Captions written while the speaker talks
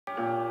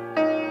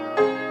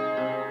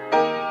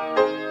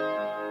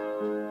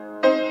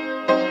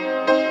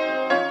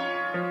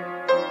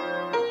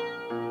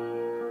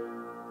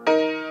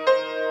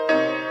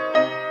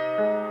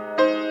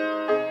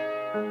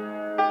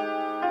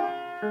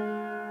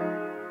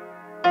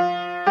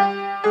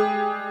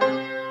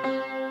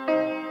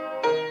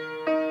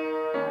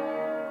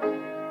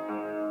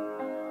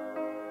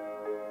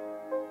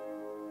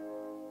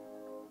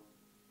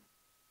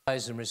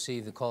rise and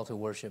receive the call to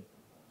worship.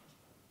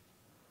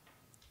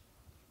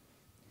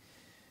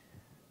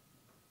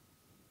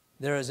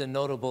 There is a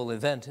notable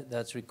event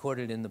that's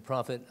recorded in the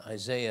prophet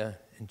Isaiah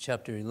in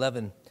chapter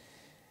 11,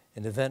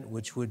 an event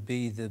which would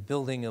be the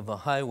building of a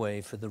highway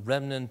for the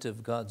remnant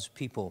of God's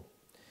people.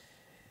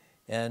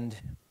 And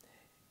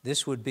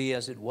this would be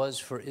as it was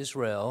for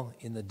Israel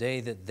in the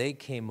day that they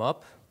came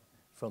up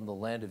from the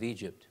land of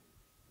Egypt.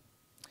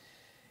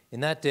 In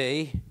that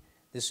day,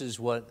 this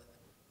is what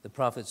the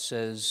prophet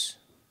says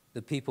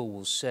the people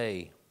will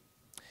say.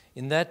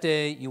 In that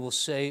day you will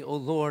say, O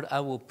Lord, I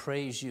will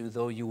praise you,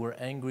 though you were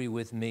angry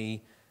with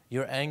me.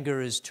 Your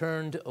anger is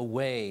turned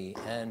away,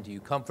 and you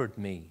comfort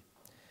me.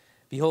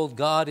 Behold,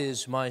 God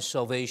is my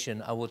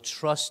salvation. I will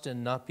trust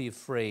and not be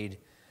afraid.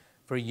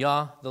 For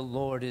Yah, the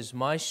Lord, is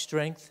my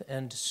strength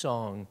and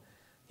song.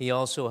 He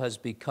also has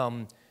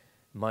become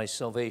my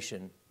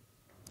salvation.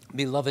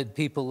 Beloved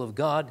people of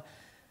God,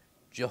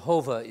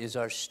 Jehovah is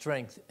our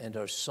strength and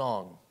our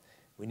song.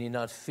 We need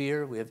not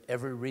fear. We have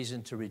every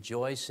reason to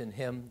rejoice in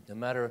him, no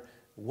matter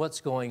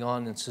what's going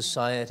on in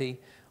society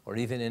or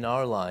even in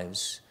our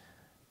lives.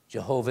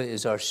 Jehovah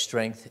is our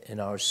strength and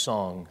our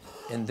song.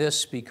 And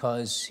this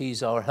because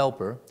he's our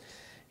helper.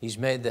 He's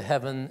made the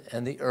heaven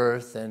and the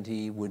earth, and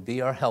he would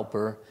be our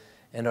helper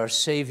and our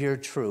Savior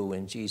true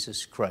in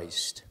Jesus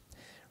Christ.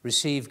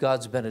 Receive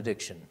God's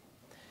benediction.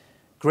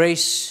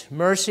 Grace,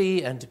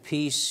 mercy, and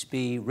peace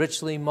be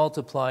richly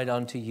multiplied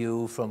unto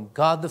you from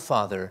God the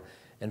Father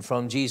and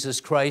from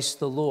Jesus Christ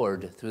the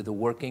Lord through the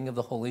working of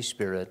the Holy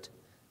Spirit.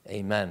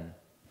 Amen.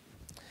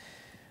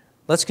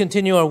 Let's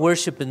continue our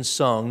worship in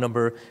song,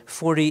 number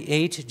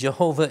 48,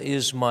 Jehovah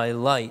is my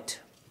light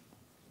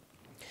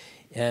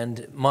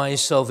and my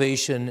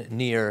salvation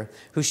near.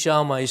 Who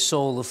shall my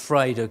soul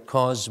affright or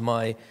cause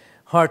my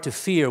heart to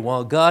fear?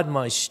 While God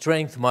my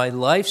strength, my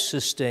life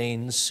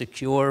sustains,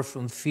 secure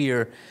from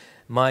fear,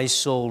 my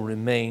soul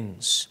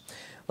remains.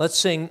 Let's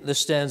sing the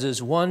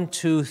stanzas 1,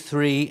 2,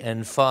 3,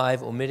 and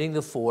 5, omitting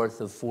the fourth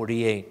of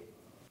 48.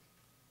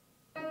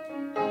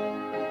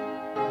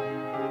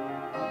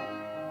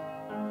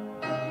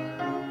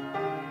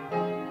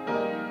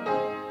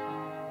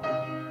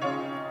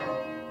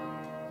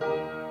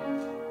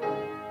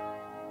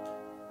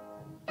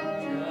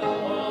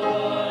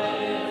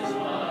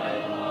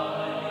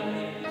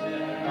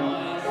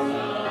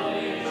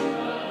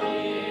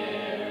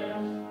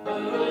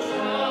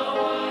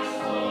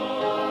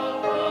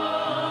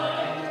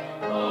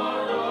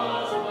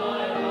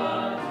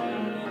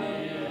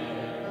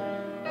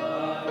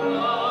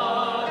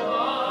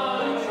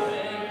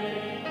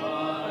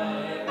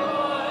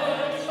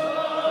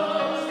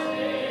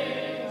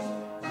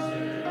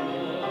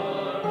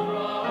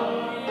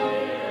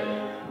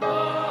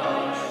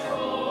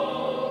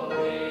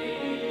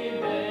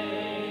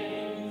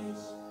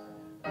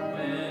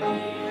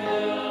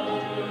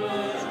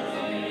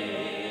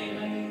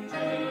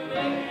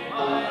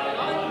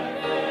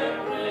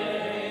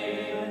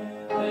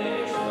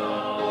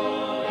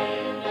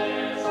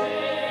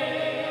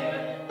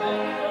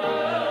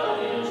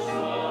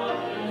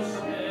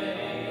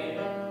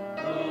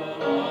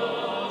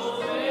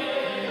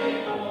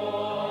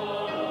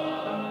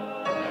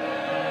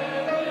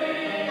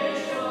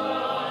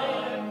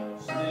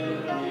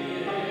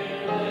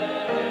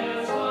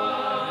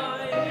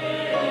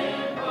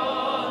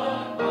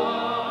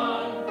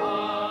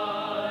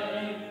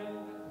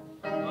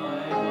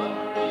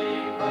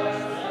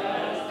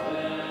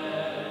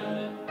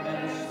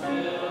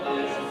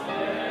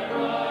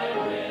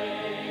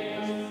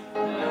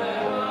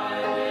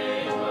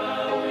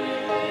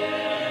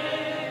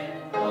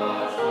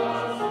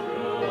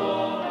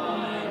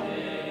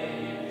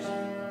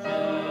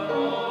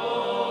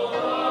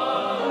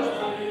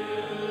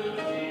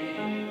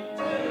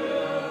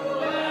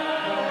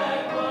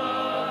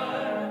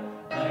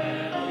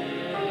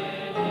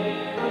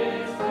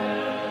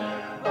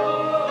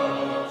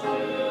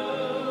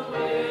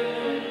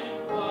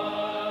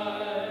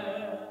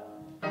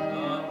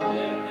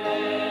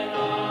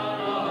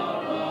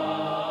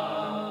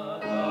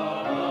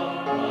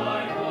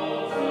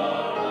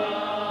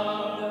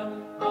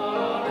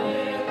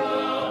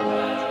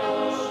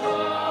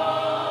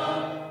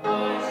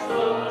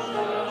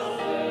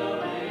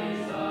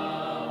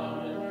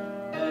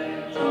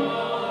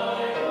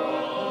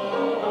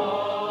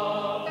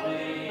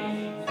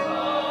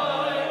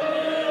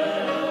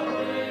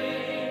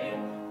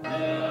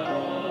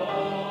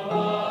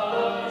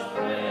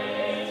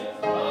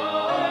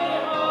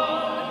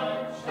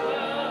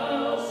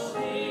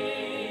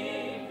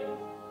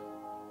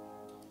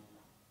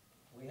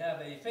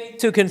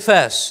 To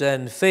confess,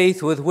 and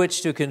faith with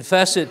which to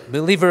confess it.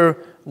 Believer,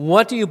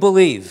 what do you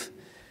believe?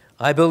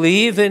 I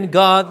believe in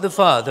God the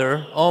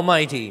Father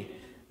Almighty,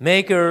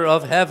 maker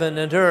of heaven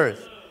and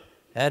earth,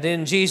 and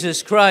in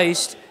Jesus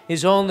Christ,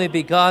 his only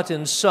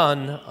begotten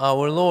Son,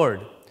 our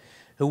Lord,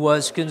 who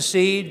was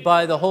conceived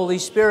by the Holy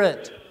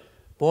Spirit,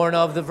 born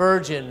of the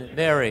Virgin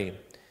Mary,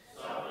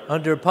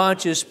 under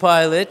Pontius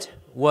Pilate,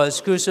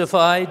 was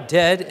crucified,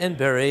 dead, and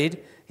buried.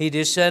 He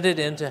descended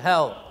into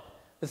hell.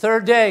 The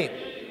third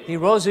day, He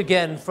rose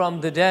again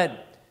from the dead.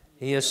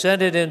 He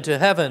ascended into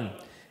heaven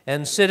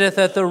and sitteth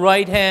at the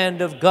right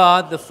hand of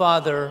God the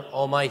Father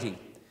Almighty.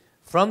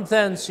 From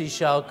thence he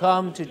shall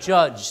come to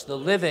judge the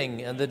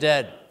living and the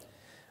dead.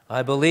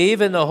 I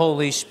believe in the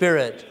Holy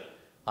Spirit.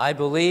 I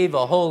believe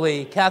a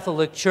holy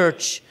Catholic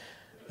Church,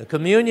 the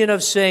communion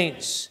of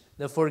saints,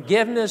 the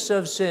forgiveness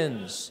of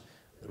sins,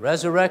 the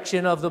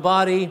resurrection of the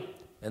body,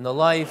 and the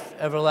life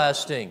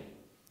everlasting.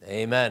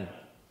 Amen.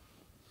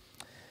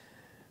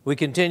 We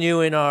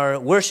continue in our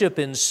worship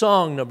in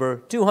song number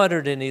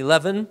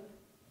 211,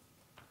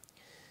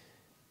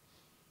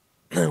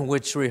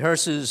 which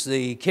rehearses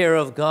the care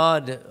of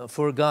God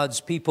for God's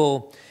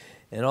people,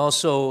 and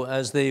also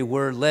as they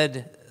were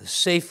led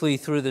safely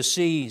through the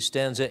sea,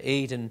 stanza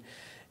 8,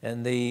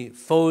 and the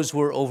foes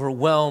were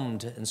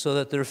overwhelmed, and so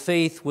that their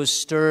faith was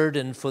stirred,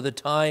 and for the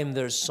time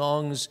their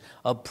songs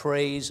of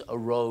praise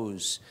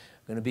arose.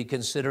 We're going to be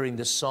considering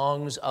the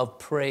songs of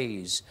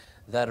praise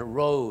that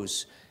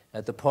arose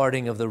at the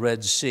parting of the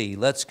Red Sea.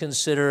 Let's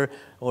consider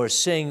or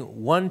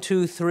sing 1,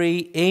 2,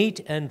 3,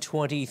 8, and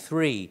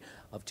 23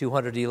 of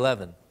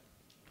 211.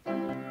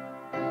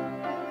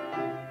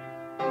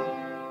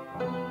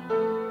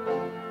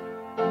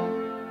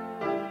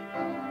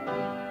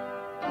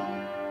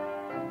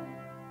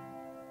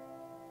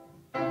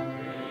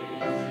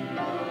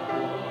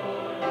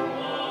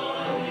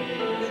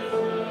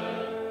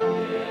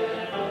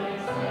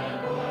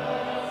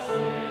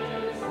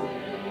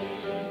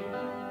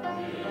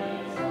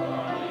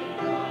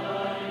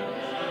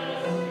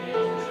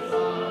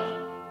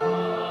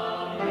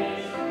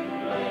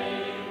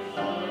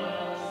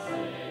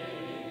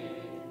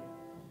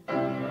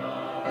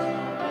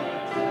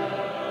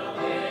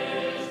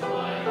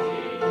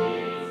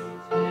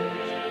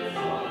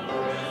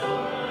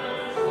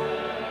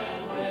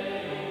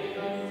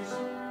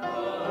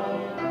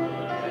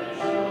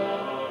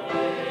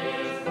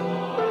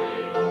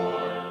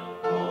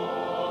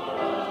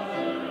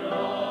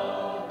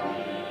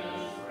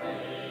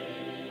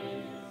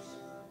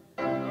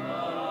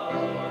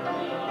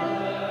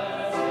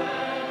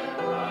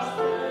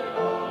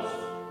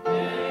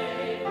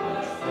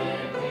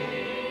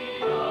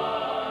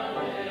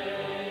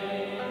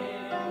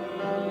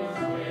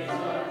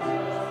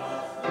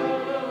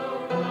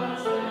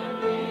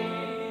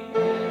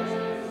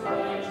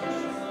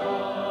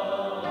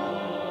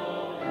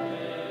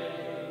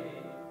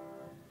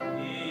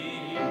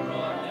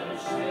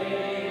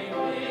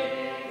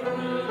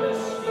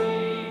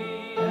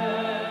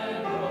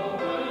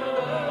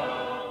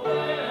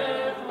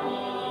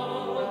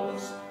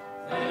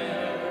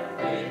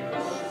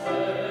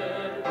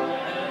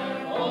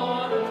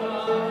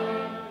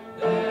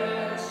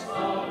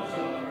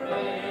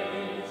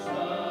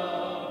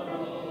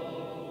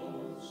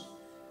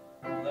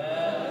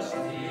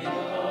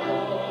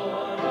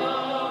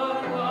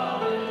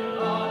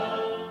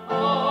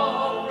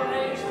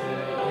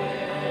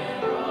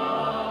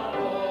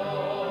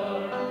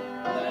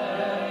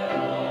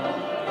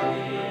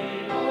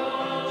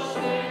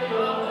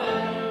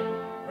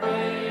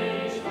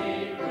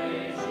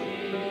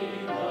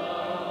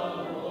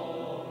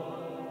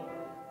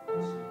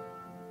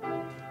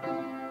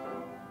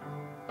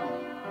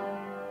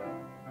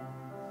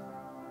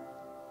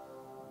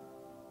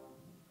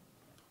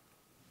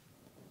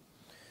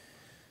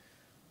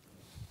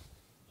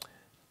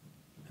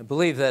 I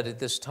believe that at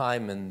this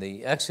time in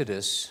the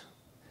Exodus,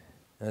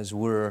 as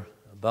we're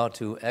about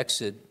to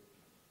exit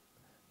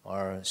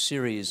our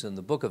series in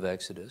the book of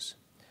Exodus,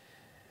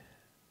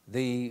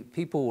 the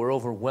people were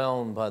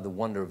overwhelmed by the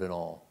wonder of it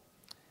all,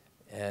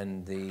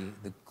 and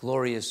the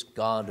glorious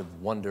God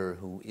of wonder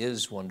who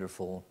is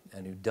wonderful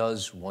and who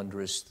does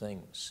wondrous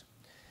things.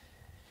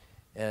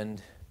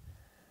 And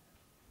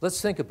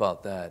let's think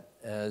about that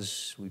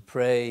as we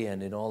pray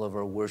and in all of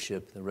our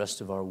worship, the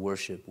rest of our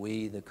worship.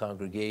 We, the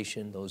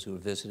congregation, those who are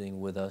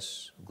visiting with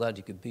us, I'm glad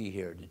you could be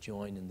here to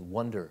join in the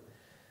wonder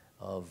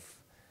of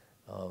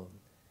the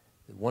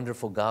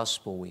wonderful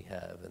gospel we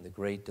have and the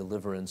great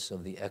deliverance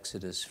of the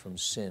Exodus from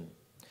sin.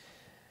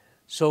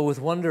 So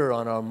with wonder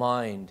on our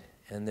mind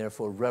and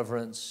therefore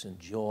reverence and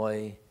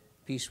joy,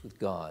 peace with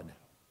God,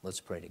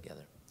 let's pray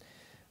together.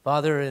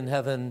 Father in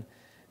heaven,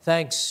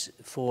 thanks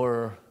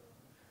for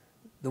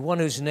the one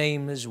whose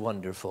name is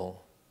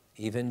wonderful,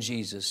 even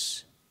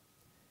Jesus.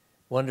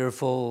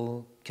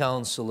 Wonderful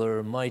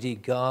Counselor, mighty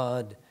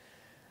God.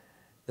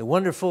 The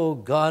wonderful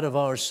God of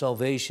our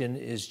salvation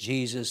is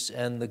Jesus,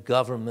 and the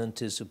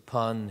government is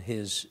upon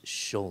his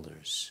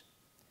shoulders.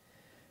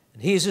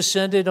 And he is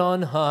ascended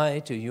on high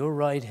to your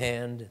right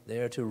hand,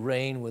 there to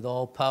reign with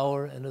all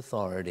power and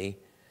authority,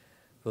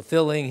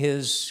 fulfilling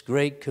his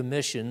great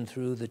commission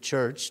through the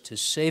church to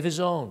save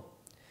his own,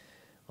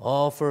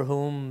 all for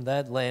whom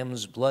that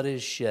Lamb's blood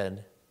is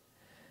shed,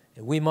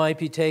 that we might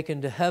be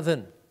taken to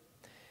heaven,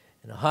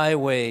 and a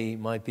highway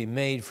might be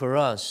made for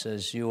us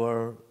as you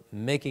are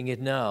making it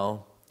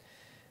now,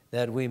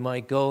 that we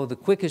might go the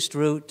quickest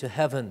route to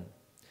heaven,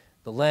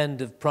 the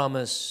land of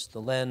promise, the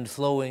land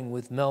flowing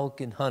with milk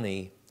and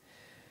honey,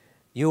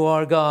 You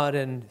are God,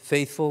 and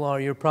faithful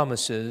are your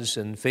promises,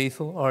 and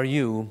faithful are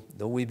you,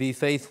 though we be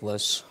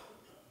faithless.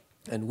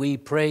 And we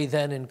pray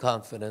then in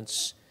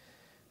confidence,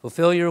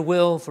 fulfill your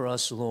will for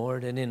us,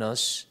 Lord, and in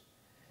us,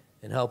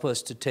 and help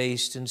us to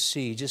taste and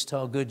see just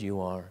how good you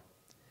are.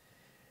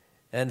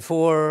 And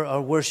for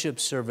our worship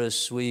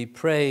service, we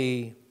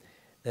pray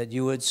that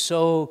you would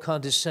so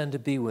condescend to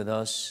be with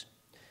us,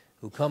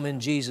 who come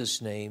in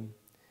Jesus' name,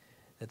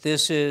 that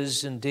this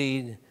is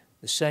indeed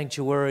the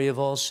sanctuary of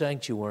all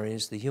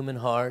sanctuaries, the human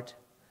heart,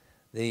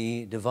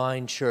 the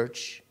divine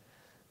church,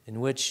 in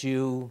which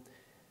you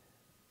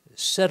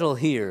settle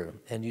here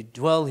and you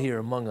dwell here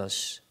among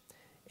us,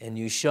 and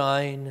you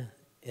shine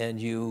and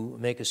you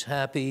make us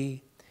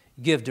happy,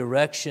 you give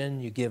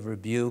direction, you give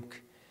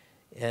rebuke,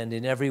 and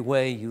in every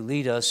way you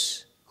lead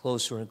us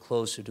closer and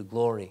closer to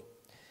glory.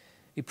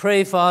 We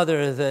pray,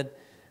 Father, that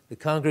the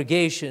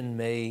congregation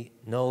may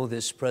know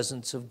this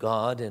presence of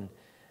God, and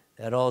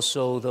that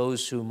also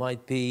those who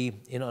might be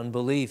in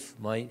unbelief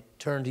might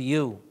turn to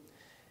you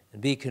and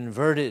be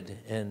converted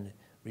and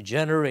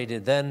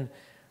regenerated, then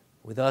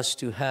with us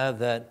to have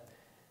that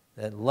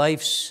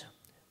life's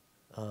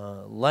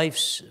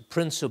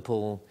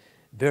principle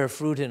bear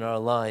fruit in our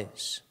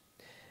lives.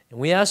 And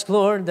we ask,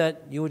 Lord,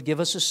 that you would give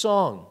us a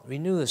song,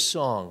 renew a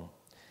song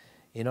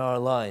in our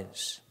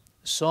lives,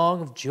 a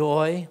song of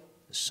joy,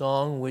 a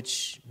song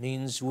which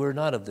means we're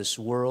not of this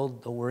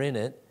world, though we're in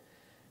it.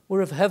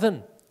 We're of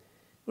heaven.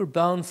 We're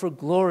bound for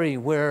glory,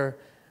 where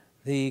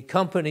the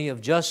company of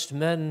just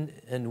men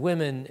and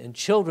women and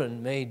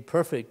children made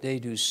perfect, they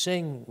do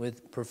sing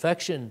with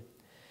perfection,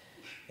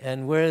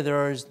 and where there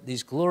are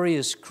these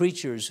glorious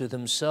creatures who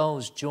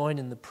themselves join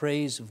in the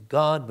praise of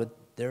God. But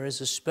there is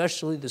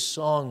especially the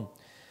song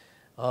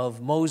of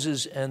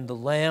Moses and the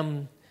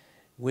Lamb,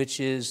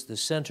 which is the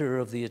center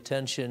of the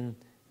attention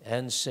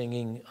and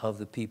singing of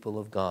the people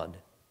of God.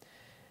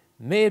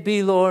 May it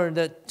be, Lord,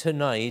 that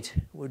tonight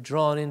we're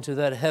drawn into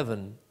that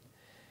heaven,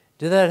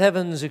 to that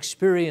heaven's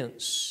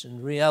experience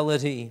and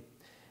reality,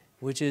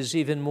 which is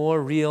even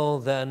more real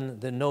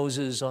than the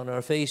noses on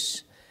our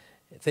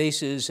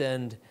faces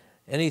and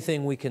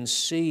anything we can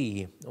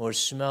see or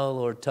smell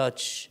or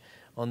touch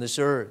on this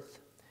earth.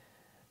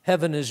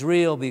 Heaven is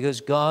real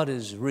because God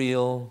is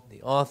real,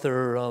 the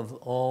author of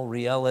all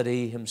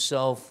reality,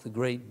 himself, the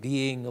great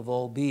being of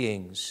all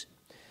beings.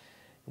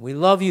 We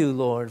love you,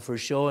 Lord, for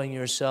showing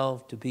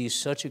yourself to be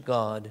such a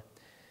God.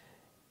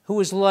 Who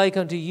is like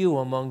unto you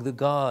among the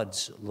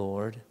gods,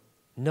 Lord?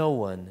 No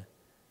one,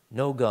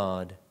 no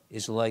God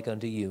is like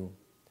unto you.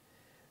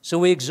 So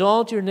we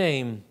exalt your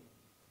name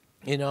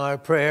in our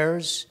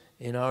prayers,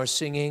 in our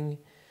singing,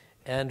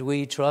 and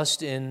we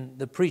trust in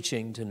the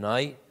preaching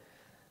tonight.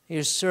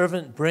 Your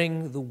servant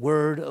bring the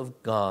word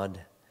of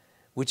God,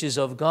 which is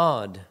of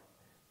God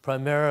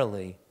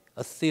primarily,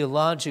 a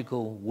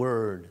theological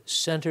word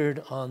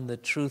centered on the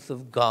truth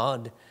of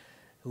God,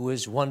 who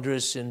is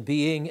wondrous in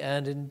being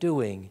and in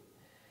doing.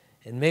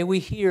 And may we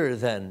hear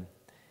then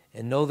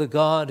and know the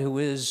God who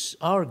is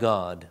our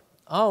God,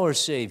 our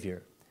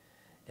Savior.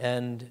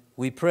 And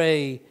we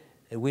pray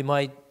that we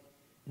might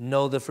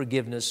know the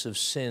forgiveness of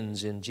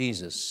sins in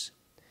Jesus.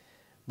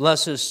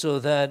 Bless us so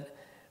that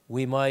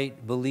we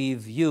might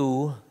believe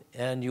you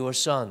and your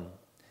Son,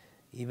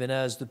 even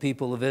as the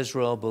people of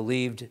Israel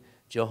believed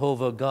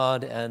Jehovah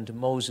God and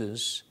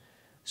Moses.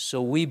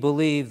 So we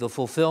believe the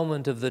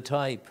fulfillment of the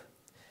type,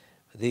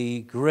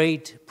 the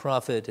great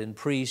prophet and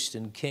priest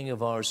and king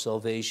of our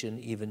salvation,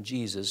 even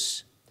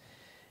Jesus.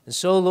 And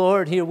so,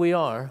 Lord, here we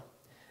are,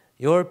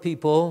 your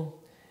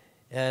people,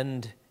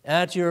 and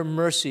at your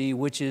mercy,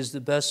 which is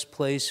the best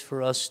place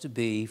for us to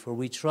be, for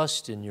we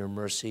trust in your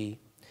mercy.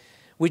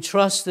 We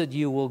trust that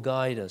you will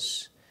guide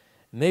us.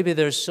 Maybe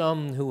there's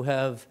some who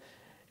have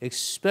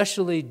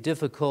especially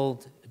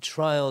difficult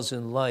trials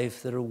in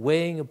life that are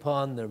weighing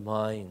upon their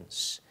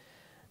minds,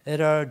 that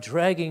are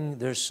dragging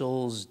their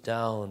souls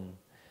down,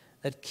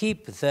 that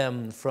keep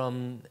them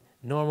from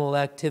normal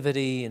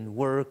activity and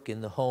work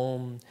in the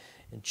home,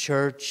 in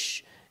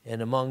church,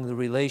 and among the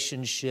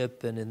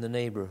relationship and in the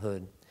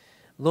neighborhood.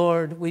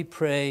 Lord, we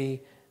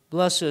pray,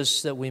 bless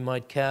us that we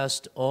might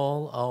cast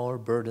all our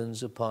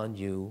burdens upon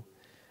you,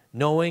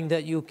 knowing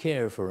that you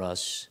care for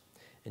us,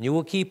 and you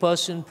will keep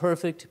us in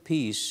perfect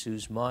peace,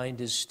 whose mind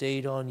is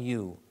stayed on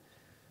you.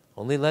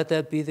 Only let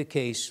that be the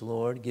case,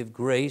 Lord. Give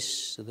grace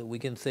so that we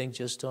can think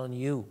just on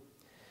you.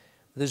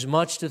 There's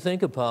much to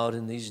think about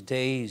in these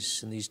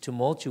days, in these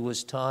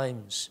tumultuous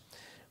times,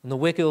 when the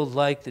wicked,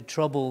 like the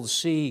troubled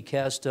sea,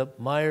 cast up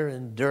mire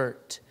and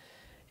dirt,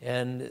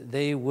 and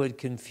they would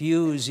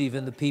confuse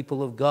even the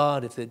people of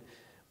God if it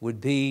would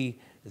be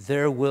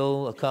their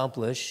will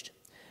accomplished.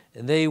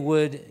 And they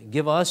would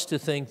give us to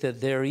think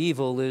that their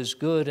evil is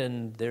good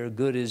and their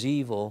good is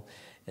evil,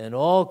 and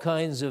all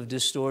kinds of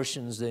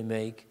distortions they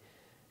make.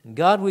 And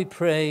God, we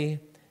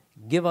pray,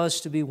 give us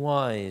to be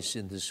wise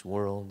in this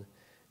world,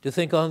 to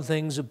think on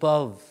things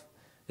above,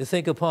 to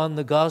think upon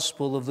the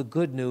gospel of the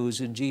good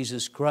news in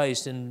Jesus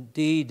Christ.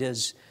 Indeed,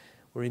 as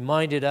we're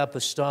reminded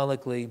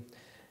apostolically,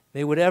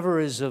 may whatever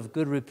is of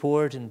good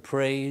report and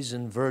praise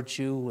and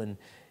virtue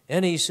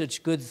any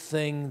such good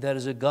thing that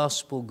is a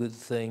gospel good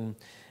thing,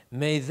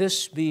 may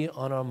this be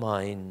on our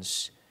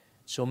minds.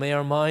 So may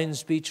our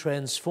minds be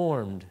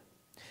transformed.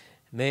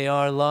 May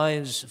our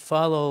lives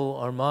follow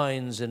our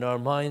minds, and our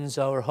minds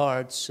our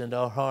hearts, and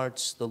our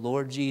hearts the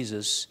Lord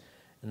Jesus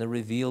and the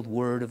revealed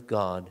Word of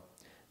God.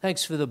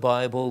 Thanks for the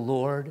Bible,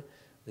 Lord,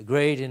 the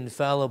great,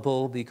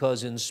 infallible,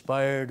 because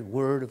inspired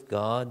Word of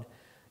God.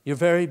 Your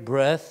very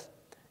breath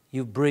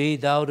you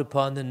breathed out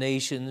upon the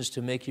nations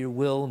to make your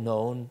will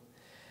known.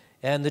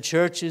 And the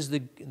church is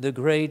the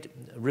great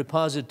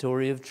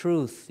repository of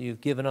truth.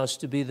 You've given us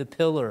to be the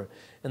pillar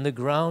and the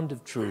ground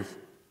of truth.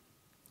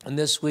 And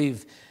this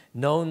we've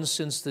known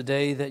since the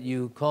day that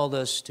you called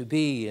us to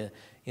be an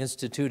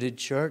instituted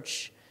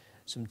church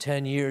some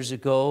 10 years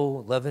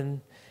ago,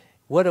 11.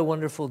 What a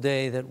wonderful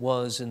day that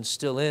was and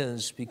still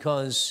is,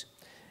 because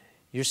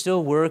you're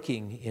still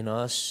working in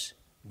us,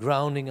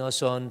 grounding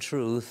us on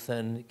truth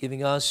and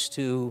giving us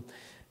to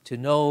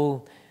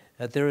know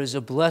that there is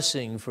a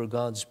blessing for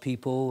God's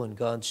people and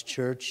God's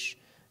church.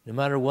 No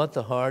matter what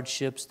the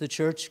hardships the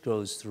church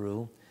goes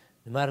through,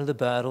 no matter the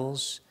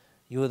battles,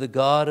 you are the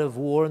God of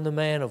war and the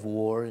man of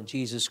war, and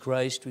Jesus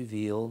Christ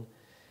revealed.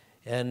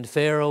 And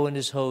Pharaoh and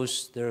his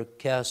hosts, they're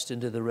cast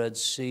into the Red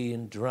Sea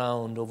and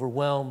drowned,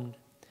 overwhelmed.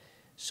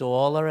 So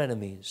all our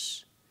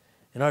enemies.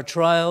 In our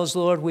trials,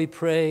 Lord, we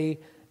pray,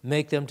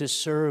 make them to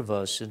serve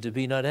us and to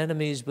be not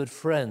enemies but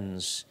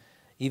friends,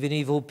 even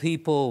evil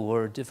people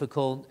or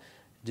difficult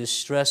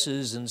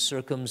distresses and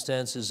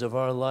circumstances of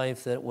our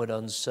life that would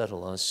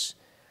unsettle us.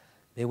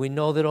 May we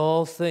know that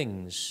all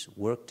things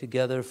work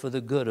together for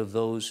the good of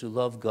those who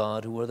love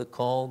God, who are the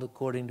called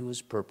according to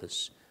his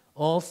purpose.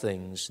 All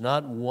things,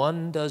 not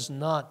one does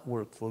not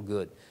work for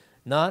good.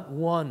 Not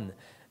one,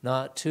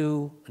 not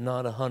two,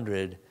 not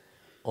 100.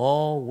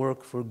 All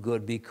work for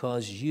good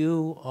because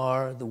you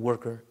are the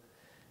worker.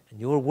 And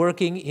you are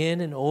working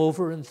in and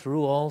over and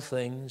through all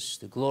things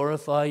to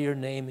glorify your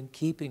name and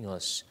keeping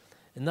us.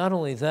 And not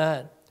only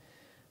that,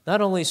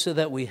 not only so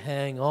that we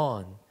hang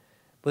on,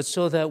 but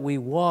so that we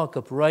walk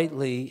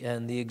uprightly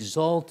and the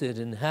exalted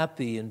and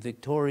happy and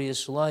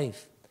victorious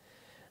life,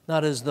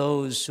 not as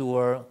those who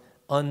are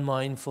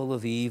unmindful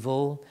of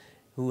evil,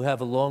 who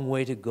have a long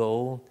way to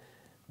go,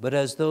 but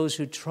as those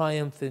who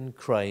triumph in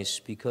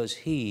Christ because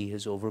he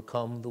has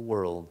overcome the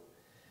world.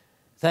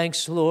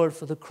 Thanks, Lord,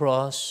 for the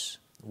cross,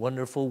 the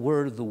wonderful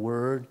word of the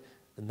Word,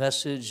 the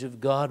message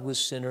of God with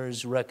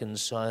sinners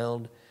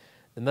reconciled,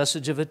 the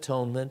message of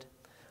atonement,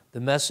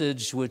 the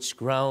message which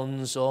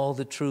grounds all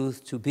the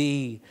truth to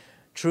be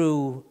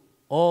true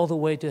all the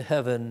way to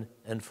heaven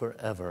and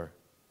forever.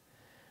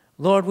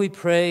 Lord, we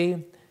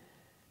pray,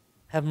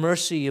 have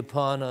mercy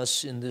upon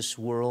us in this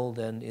world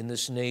and in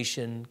this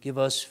nation. Give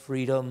us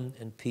freedom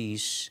and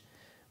peace.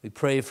 We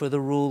pray for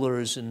the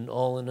rulers and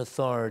all in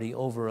authority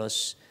over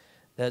us,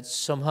 that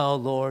somehow,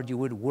 Lord, you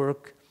would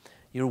work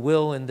your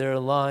will in their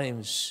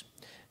lives,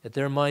 that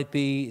they might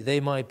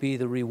be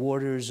the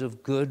rewarders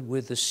of good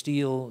with the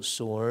steel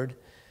sword,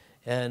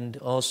 and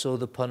also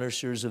the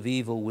punishers of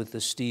evil with the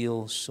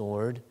steel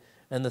sword,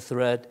 and the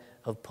threat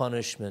of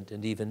punishment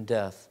and even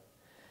death.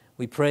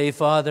 We pray,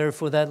 Father,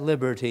 for that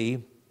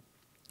liberty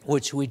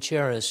which we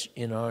cherish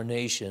in our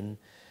nation.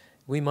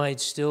 We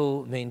might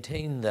still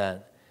maintain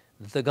that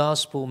the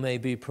gospel may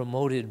be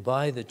promoted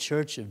by the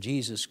Church of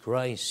Jesus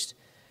Christ.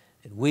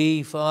 That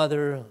we,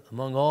 Father,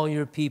 among all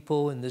your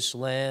people in this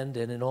land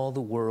and in all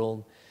the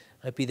world,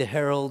 might be the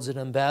heralds and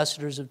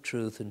ambassadors of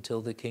truth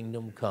until the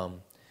kingdom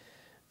come.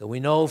 Though we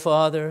know,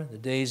 Father, the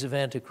days of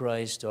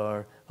Antichrist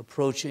are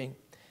approaching,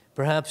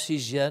 perhaps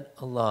he's yet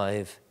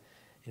alive,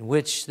 in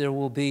which there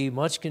will be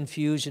much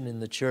confusion in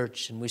the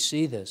church, and we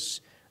see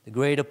this. The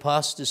great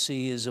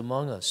apostasy is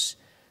among us.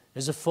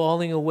 There's a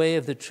falling away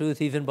of the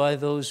truth even by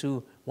those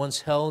who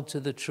once held to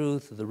the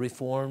truth of the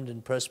Reformed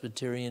and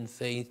Presbyterian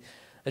faith,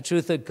 a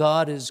truth that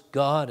God is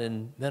God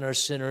and men are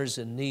sinners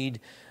in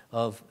need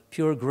of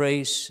pure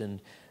grace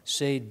and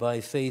saved by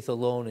faith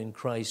alone in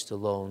Christ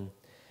alone.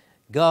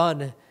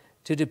 God,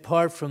 to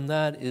depart from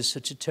that is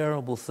such a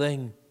terrible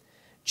thing.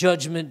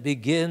 Judgment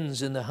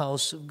begins in the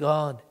house of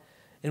God.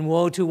 And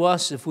woe to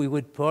us if we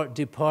would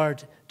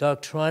depart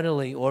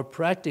doctrinally or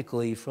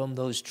practically from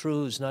those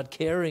truths, not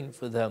caring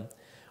for them,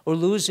 or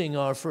losing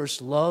our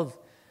first love.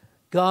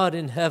 God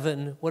in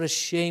heaven, what a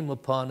shame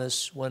upon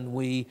us when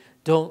we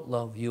don't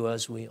love you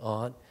as we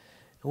ought.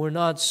 And we're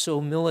not so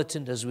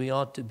militant as we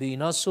ought to be,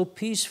 not so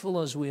peaceful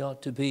as we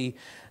ought to be,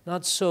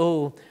 not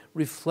so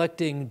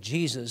reflecting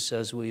Jesus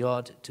as we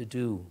ought to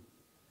do.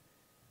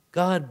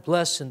 God,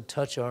 bless and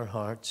touch our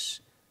hearts.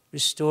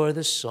 Restore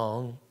the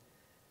song.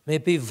 May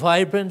it be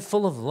vibrant,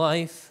 full of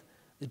life,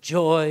 the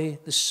joy,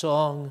 the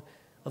song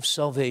of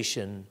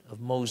salvation of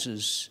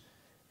Moses,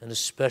 and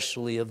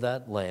especially of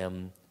that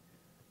Lamb.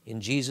 In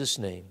Jesus'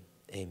 name,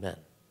 amen.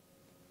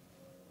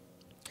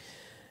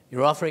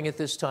 Your offering at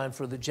this time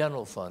for the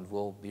general fund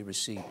will be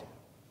received.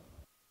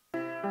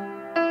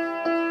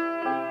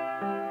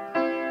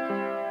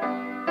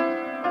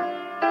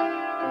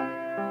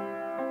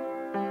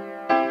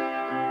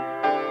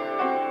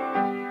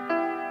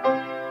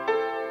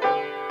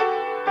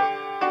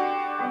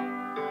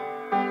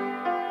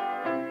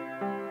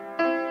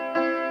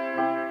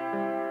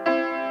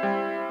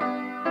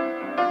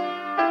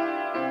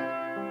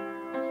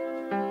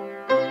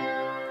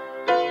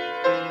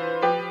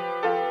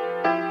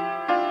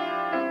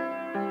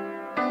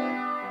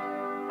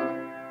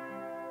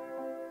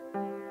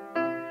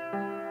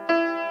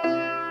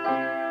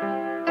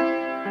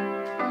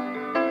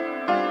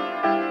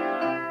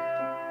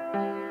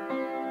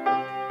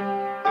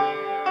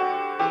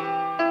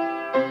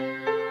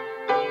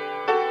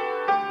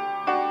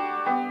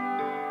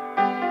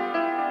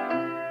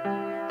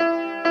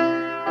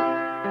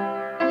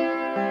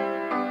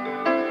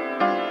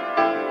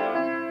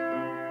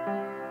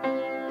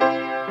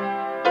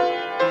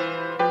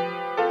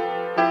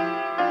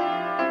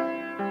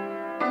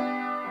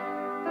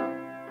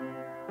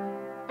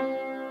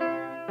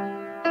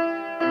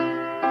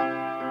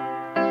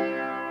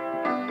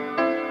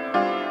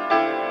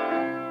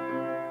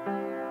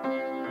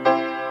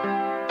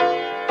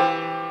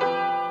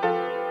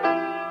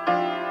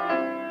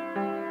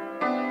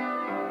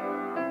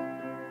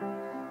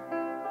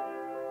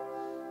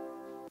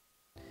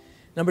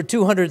 Number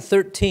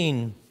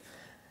 213,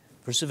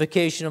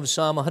 versification of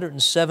Psalm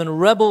 107,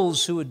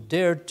 rebels who had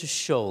dared to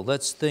show.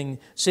 Let's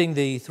sing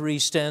the three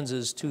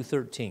stanzas,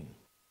 213.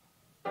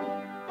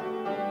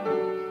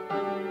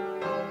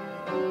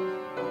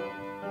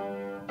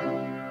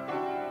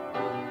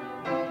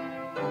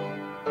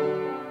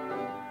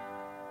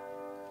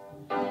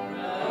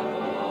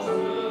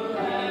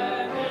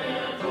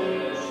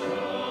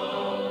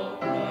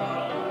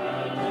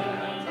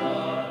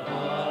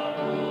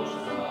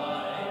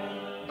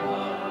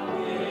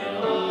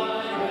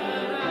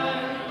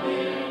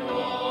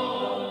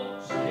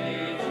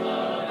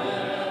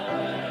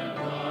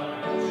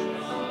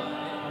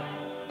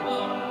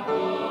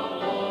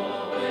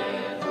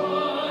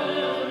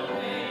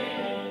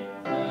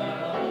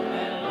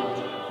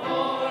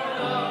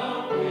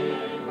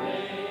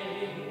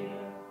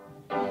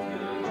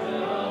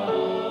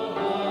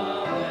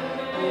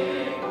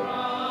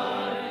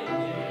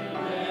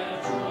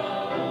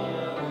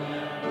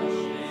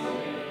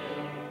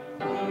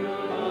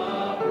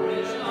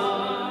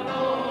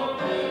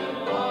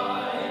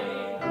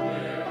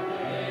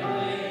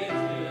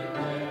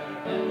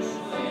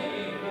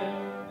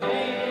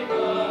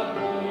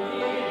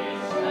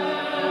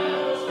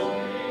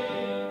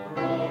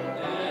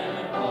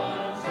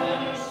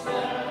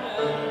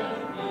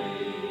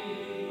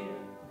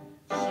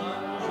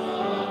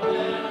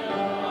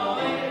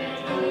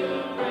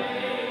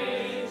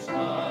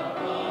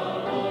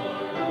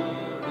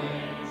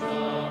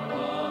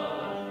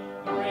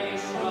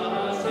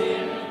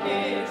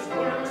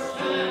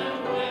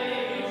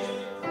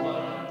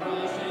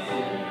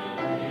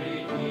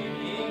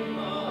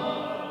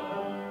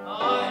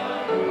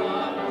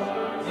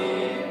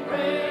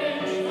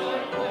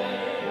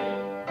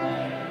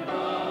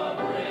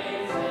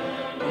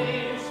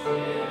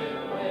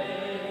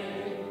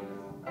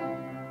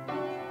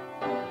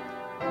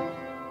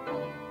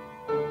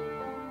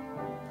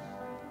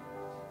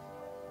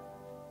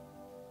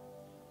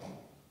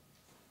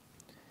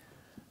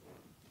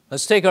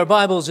 Let's take our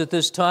Bibles at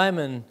this time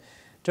and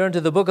turn to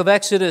the book of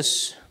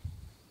Exodus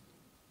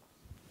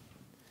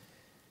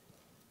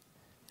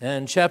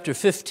and chapter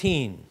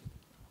 15.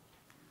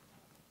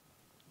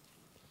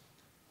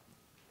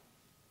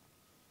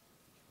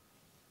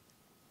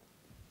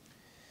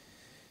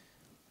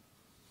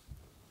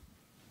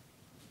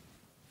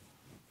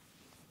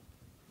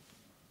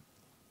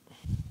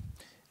 I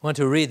want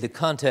to read the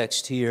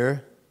context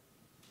here,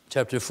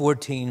 chapter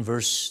 14,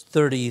 verse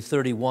 30,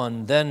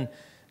 31. Then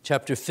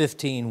chapter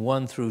 15,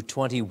 1 through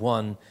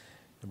 21,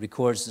 it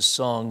records the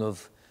song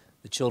of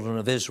the children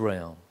of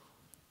Israel.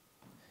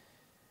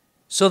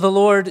 So the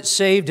Lord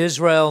saved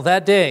Israel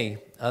that day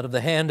out of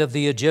the hand of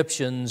the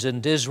Egyptians,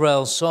 and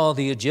Israel saw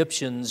the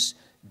Egyptians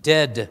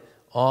dead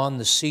on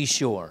the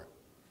seashore.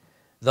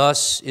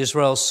 Thus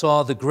Israel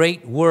saw the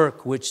great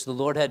work which the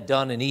Lord had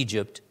done in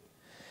Egypt.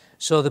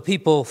 So the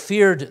people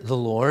feared the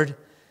Lord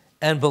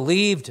and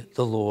believed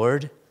the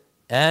Lord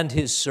and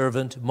his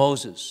servant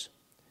Moses.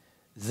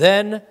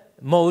 Then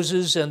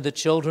Moses and the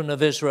children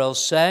of Israel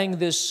sang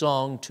this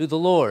song to the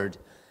Lord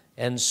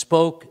and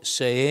spoke,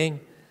 saying,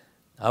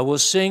 I will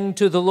sing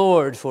to the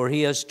Lord, for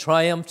he has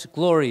triumphed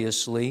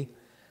gloriously.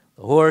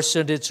 The horse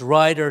and its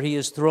rider he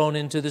has thrown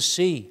into the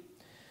sea.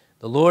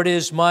 The Lord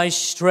is my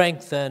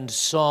strength and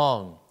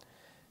song,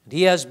 and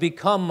he has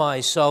become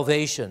my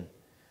salvation.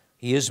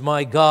 He is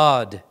my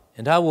God,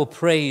 and I will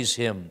praise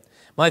him,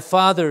 my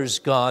father's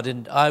God,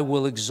 and I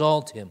will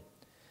exalt him.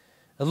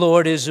 The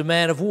Lord is a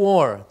man of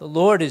war. The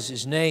Lord is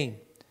his name.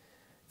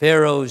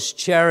 Pharaoh's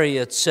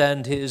chariots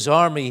and his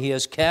army he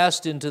has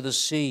cast into the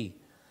sea.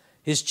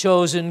 His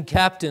chosen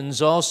captains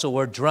also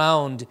are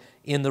drowned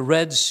in the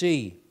Red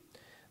Sea.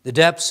 The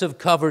depths have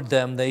covered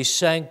them. They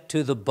sank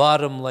to the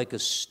bottom like a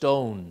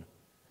stone.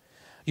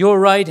 Your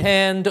right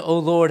hand, O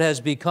Lord,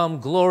 has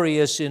become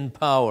glorious in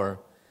power.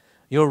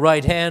 Your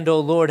right hand, O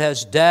Lord,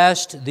 has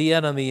dashed the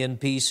enemy in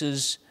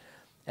pieces.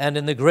 And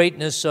in the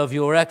greatness of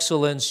your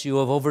excellence, you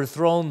have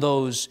overthrown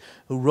those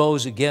who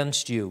rose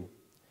against you.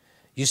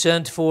 You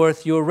sent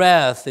forth your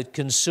wrath, it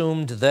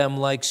consumed them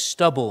like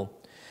stubble.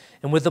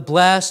 And with the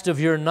blast of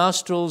your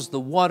nostrils,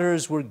 the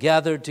waters were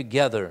gathered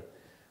together.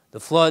 The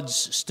floods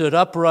stood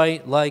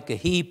upright like a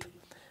heap.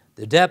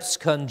 The depths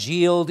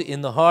congealed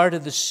in the heart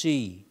of the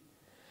sea.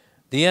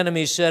 The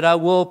enemy said, I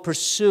will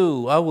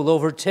pursue, I will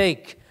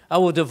overtake, I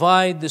will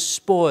divide the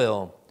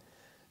spoil.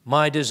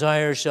 My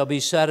desire shall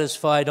be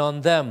satisfied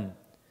on them.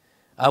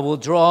 I will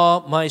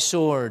draw my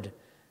sword,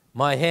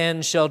 my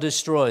hand shall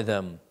destroy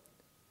them.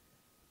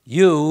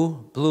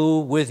 You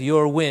blew with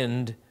your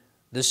wind,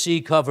 the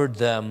sea covered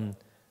them,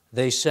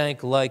 they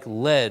sank like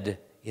lead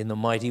in the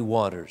mighty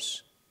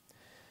waters.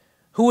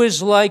 Who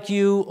is like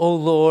you, O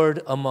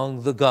Lord,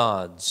 among the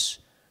gods?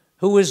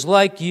 Who is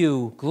like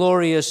you,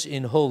 glorious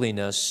in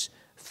holiness,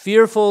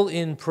 fearful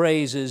in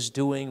praises,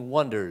 doing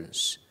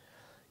wonders?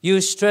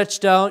 You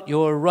stretched out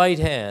your right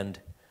hand,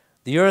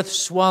 the earth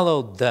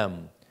swallowed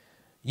them.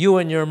 You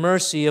in your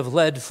mercy have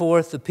led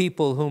forth the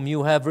people whom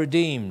you have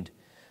redeemed.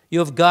 You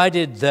have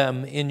guided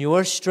them in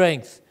your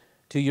strength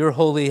to your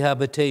holy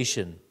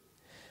habitation.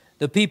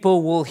 The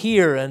people will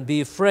hear and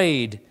be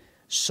afraid.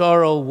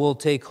 Sorrow will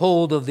take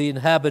hold of the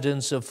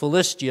inhabitants of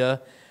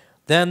Philistia.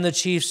 Then the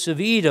chiefs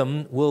of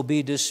Edom will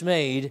be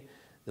dismayed.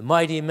 The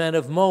mighty men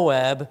of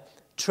Moab,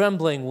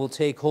 trembling will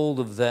take hold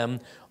of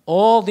them.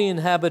 All the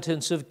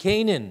inhabitants of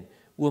Canaan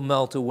will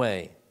melt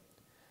away.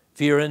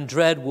 Fear and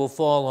dread will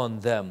fall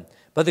on them.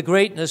 By the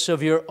greatness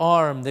of your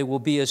arm, they will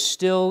be as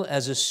still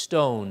as a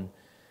stone,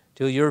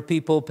 till your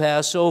people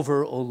pass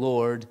over, O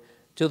Lord,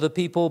 till the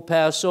people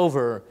pass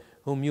over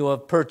whom you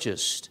have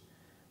purchased.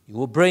 You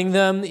will bring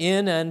them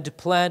in and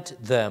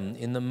plant them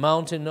in the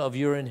mountain of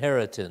your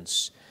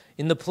inheritance,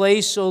 in the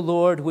place, O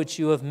Lord, which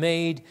you have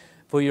made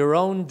for your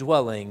own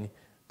dwelling,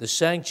 the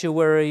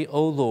sanctuary,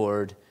 O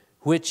Lord,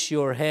 which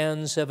your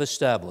hands have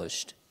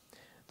established.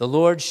 The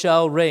Lord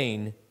shall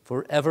reign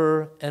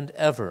forever and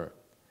ever.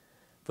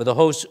 For the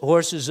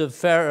horses of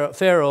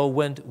Pharaoh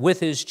went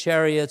with his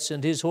chariots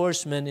and his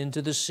horsemen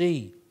into the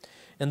sea,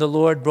 and the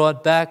Lord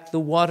brought back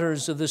the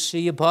waters of the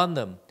sea upon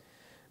them.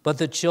 But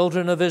the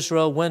children of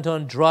Israel went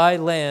on dry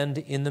land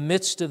in the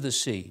midst of the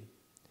sea.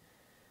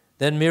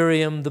 Then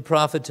Miriam the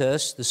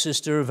prophetess, the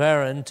sister of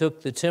Aaron,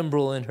 took the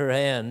timbrel in her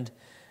hand,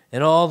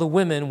 and all the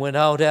women went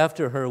out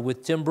after her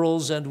with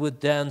timbrels and with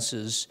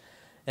dances.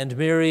 And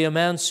Miriam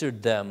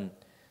answered them,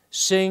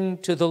 Sing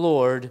to the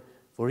Lord,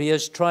 for he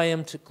has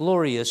triumphed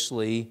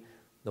gloriously.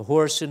 The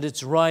horse and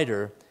its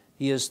rider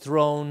he has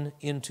thrown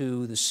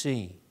into the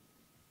sea.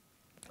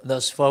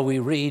 Thus far we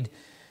read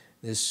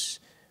this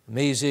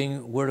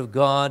amazing word of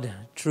God,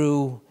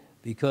 true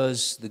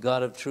because the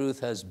God of truth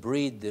has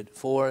breathed it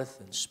forth,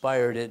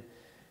 inspired it,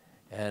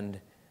 and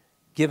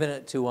given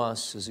it to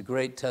us as a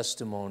great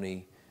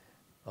testimony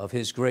of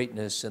his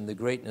greatness and the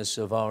greatness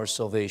of our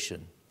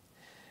salvation.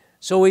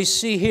 So we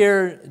see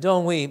here,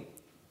 don't we,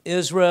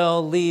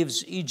 Israel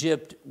leaves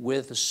Egypt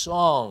with a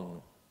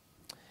song.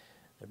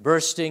 They're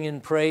bursting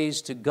in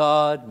praise to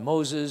God.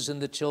 Moses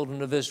and the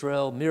children of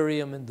Israel,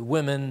 Miriam and the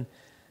women,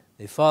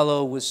 they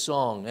follow with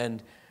song.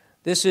 And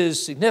this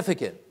is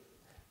significant,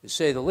 to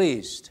say the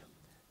least.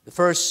 The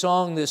first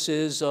song this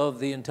is of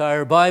the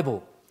entire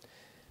Bible.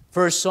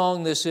 First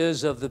song this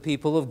is of the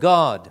people of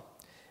God.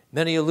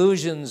 Many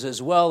allusions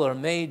as well are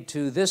made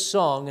to this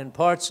song and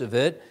parts of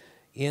it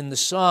in the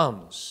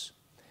Psalms.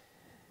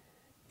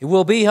 It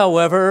will be,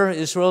 however,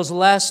 Israel's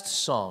last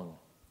song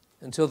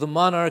until the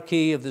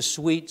monarchy of the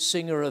sweet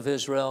singer of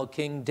Israel,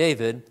 King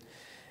David,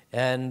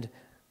 and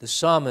the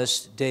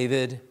psalmist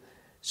David.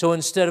 So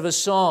instead of a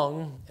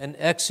song, an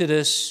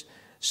Exodus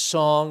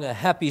song, a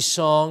happy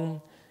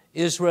song,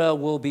 Israel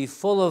will be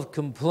full of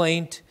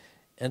complaint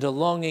and a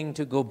longing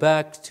to go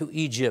back to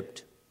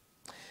Egypt.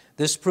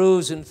 This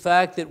proves, in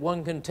fact, that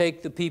one can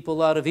take the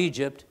people out of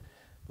Egypt,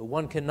 but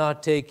one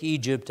cannot take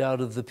Egypt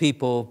out of the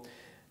people.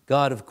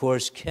 God, of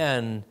course,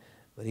 can,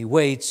 but he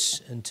waits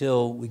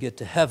until we get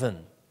to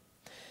heaven.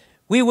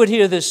 We would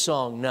hear this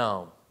song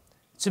now.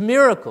 It's a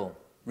miracle,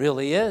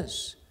 really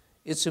is.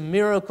 It's a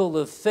miracle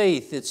of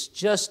faith. It's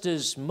just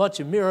as much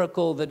a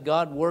miracle that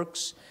God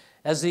works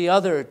as the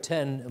other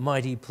 10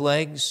 mighty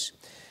plagues.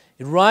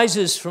 It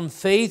rises from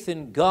faith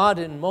in God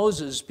and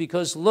Moses,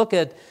 because look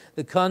at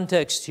the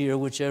context here,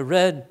 which I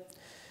read.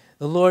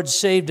 The Lord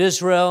saved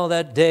Israel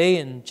that day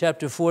in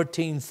chapter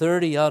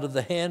 14:30 out of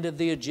the hand of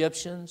the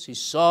Egyptians.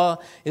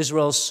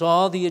 Israel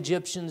saw the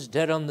Egyptians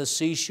dead on the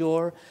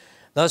seashore.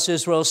 Thus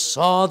Israel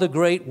saw the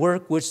great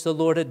work which the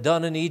Lord had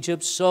done in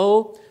Egypt.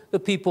 So the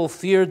people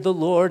feared the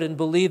Lord and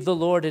believed the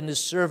Lord and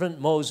his servant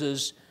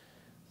Moses.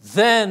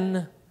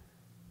 Then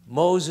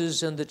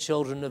Moses and the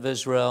children of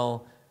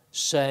Israel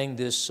sang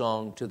this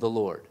song to the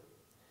Lord.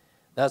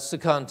 That's the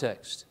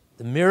context.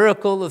 The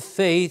miracle of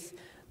faith,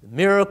 the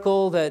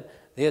miracle that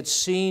they had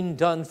seen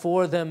done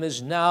for them,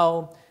 is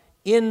now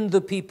in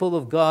the people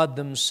of God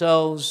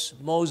themselves.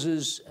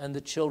 Moses and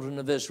the children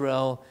of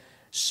Israel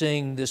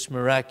sing this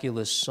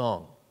miraculous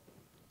song.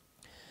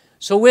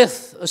 So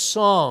with a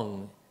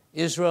song,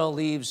 Israel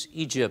leaves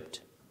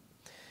Egypt.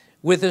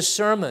 With a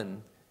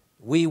sermon,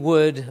 we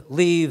would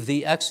leave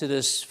the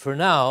Exodus for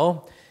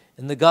now,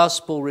 and the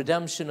gospel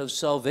redemption of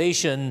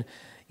salvation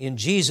in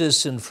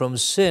Jesus and from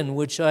sin,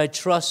 which I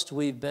trust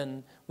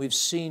we've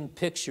seen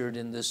pictured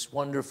in this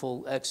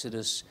wonderful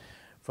Exodus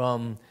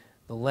from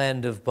the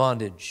land of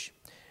bondage.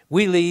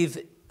 We leave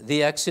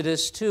the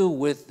Exodus too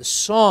with the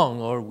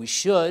song, or we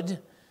should,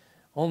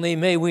 only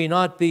may we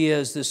not be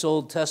as this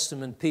Old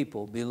Testament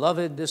people.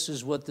 Beloved, this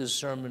is what this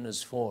sermon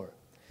is for.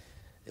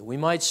 That we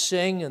might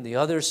sing on the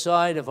other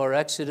side of our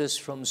exodus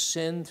from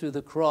sin through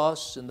the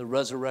cross and the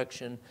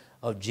resurrection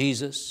of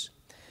Jesus,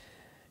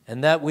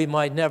 and that we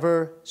might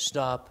never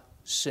stop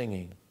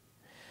singing.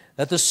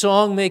 That the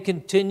song may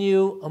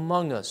continue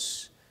among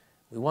us.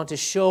 We want to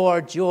show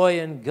our joy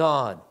in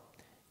God.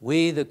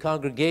 We, the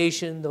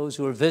congregation, those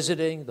who are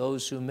visiting,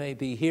 those who may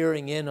be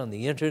hearing in on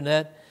the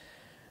internet,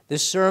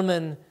 this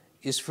sermon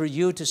is for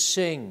you to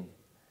sing.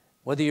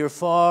 Whether you're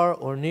far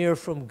or near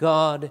from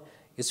God,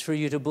 it's for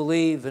you to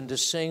believe and to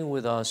sing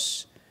with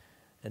us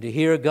and to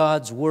hear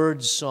God's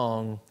word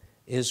song,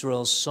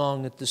 Israel's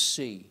song at the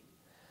sea.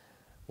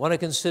 I want to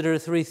consider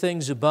three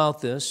things about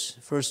this.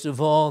 First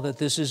of all, that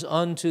this is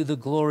unto the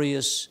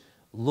glorious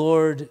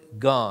Lord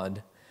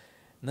God.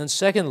 And then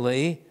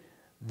secondly,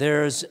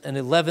 there's an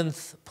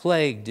 11th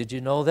plague. Did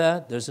you know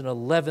that? There's an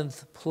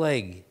 11th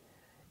plague,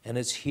 and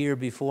it's here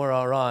before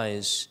our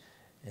eyes.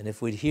 And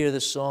if we'd hear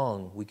the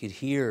song, we could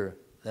hear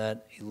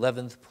that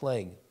 11th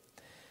plague.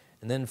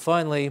 And then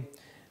finally,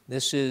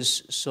 this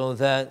is so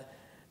that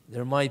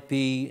there might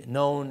be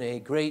known a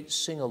great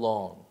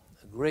sing-along,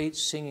 a great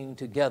singing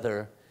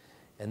together.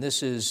 And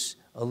this is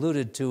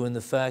alluded to in the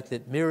fact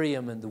that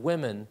Miriam and the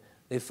women,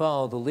 they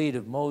follow the lead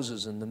of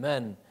Moses and the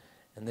men,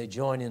 and they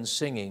join in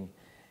singing.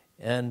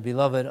 And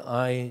beloved,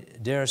 I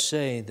dare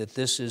say that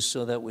this is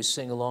so that we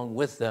sing along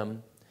with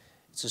them.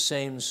 It's the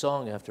same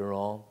song after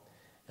all,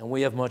 and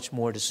we have much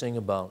more to sing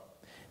about.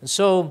 And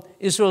so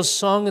Israel's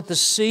song at the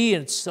sea,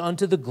 it's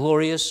unto the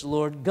glorious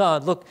Lord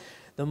God. Look,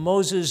 the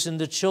Moses and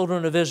the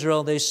children of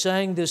Israel, they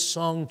sang this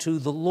song to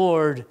the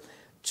Lord,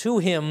 to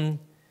him,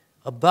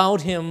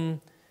 about him,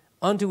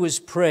 unto his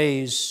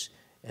praise,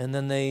 and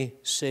then they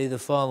say the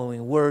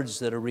following words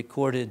that are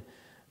recorded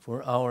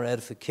for our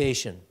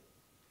edification.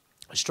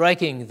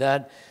 Striking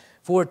that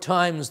 4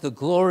 times the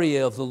glory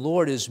of the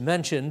Lord is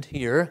mentioned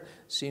here,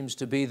 seems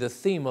to be the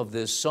theme of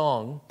this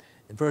song.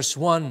 In verse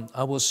 1,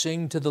 I will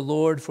sing to the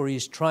Lord, for he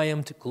has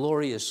triumphed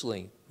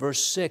gloriously.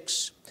 Verse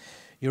 6,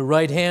 your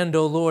right hand,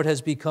 O Lord,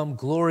 has become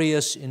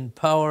glorious in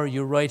power.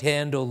 Your right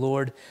hand, O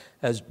Lord,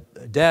 has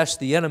dashed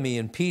the enemy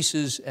in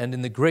pieces, and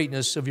in the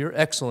greatness of your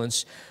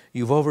excellence,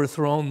 you've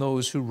overthrown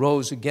those who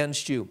rose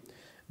against you.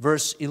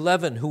 Verse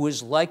 11, who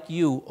is like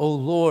you, O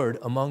Lord,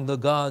 among the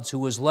gods,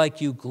 who is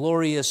like you,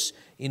 glorious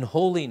in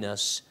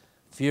holiness,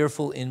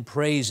 fearful in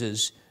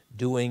praises,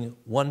 doing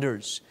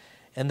wonders.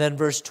 And then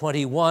verse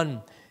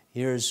 21,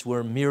 here's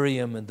where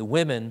Miriam and the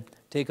women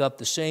take up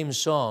the same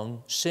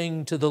song,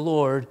 sing to the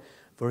Lord,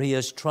 for he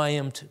has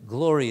triumphed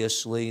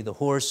gloriously, the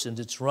horse and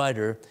its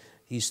rider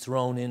he's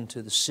thrown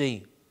into the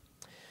sea.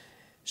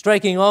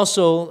 Striking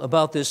also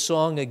about this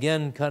song,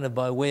 again, kind of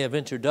by way of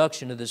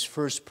introduction to this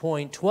first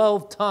point,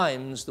 12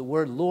 times the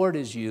word Lord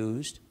is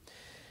used.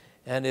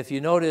 And if you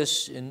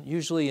notice,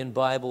 usually in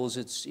Bibles,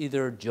 it's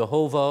either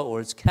Jehovah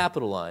or it's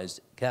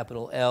capitalized,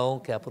 capital L,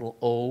 capital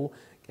O,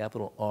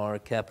 capital R,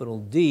 capital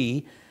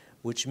D,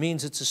 which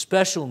means it's a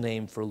special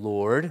name for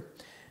Lord,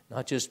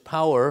 not just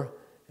power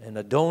and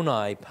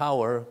Adonai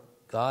power,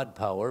 God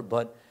power,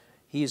 but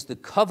he is the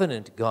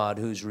covenant God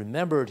who's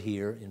remembered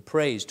here in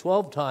praise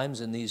 12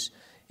 times in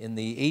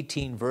the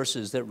 18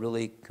 verses that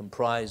really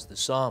comprise the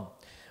psalm,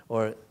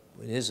 or it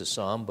is a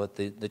psalm, but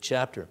the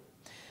chapter.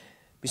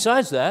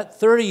 Besides that,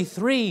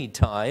 33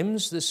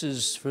 times, this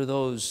is for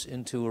those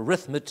into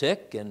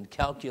arithmetic and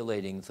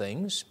calculating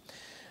things,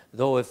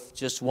 though if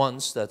just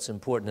once, that's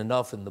important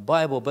enough in the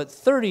Bible, but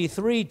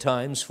 33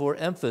 times for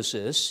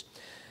emphasis,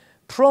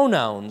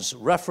 pronouns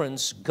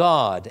reference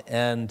God,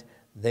 and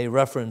they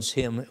reference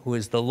him who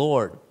is the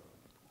Lord,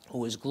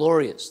 who is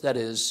glorious. That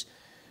is,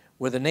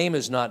 where the name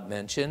is not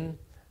mentioned,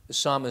 the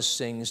psalmist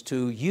sings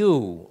to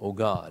you, O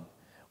God,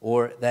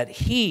 or that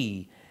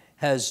he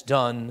has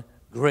done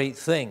great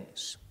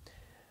things.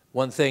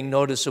 One thing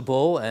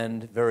noticeable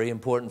and very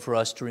important for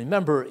us to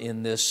remember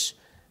in this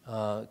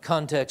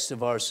context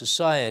of our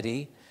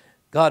society,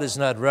 God is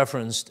not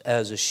referenced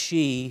as a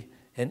she,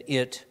 an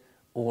it,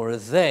 or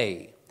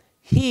they.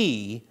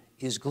 He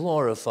is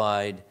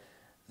glorified,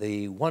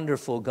 the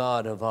wonderful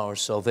God of our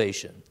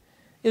salvation.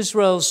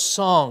 Israel's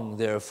song,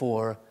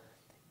 therefore,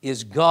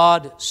 is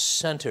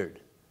God-centered.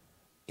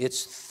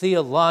 It's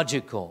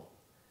theological.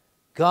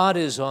 God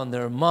is on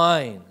their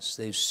minds.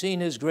 They've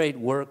seen his great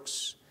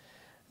works.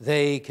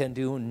 They can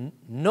do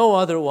no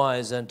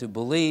otherwise than to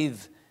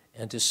believe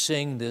and to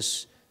sing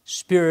this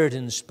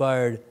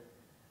Spirit-inspired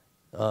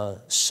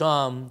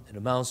psalm. It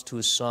amounts to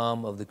a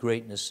psalm of the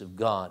greatness of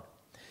God.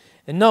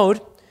 And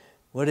note,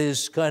 what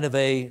is kind of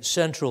a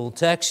central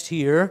text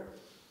here,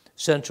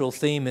 central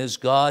theme is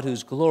God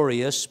who's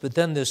glorious, but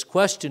then this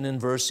question in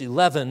verse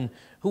 11,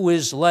 who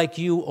is like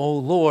you, O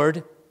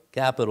Lord,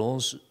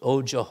 capitals,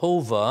 O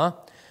Jehovah,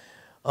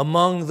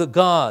 among the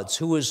gods,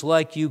 who is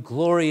like you,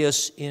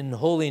 glorious in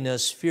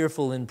holiness,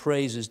 fearful in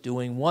praises,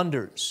 doing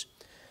wonders.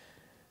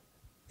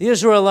 The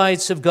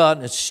Israelites have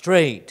gotten it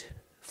straight,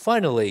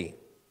 finally,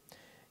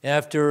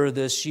 after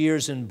this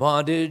years in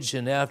bondage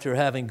and after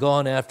having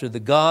gone after the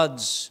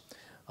gods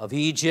of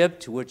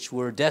Egypt, which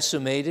were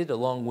decimated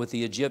along with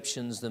the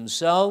Egyptians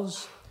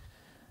themselves,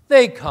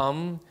 they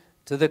come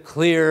to the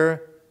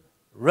clear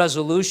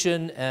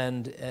resolution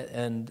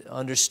and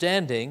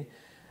understanding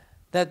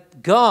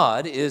that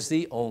God is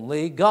the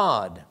only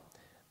God.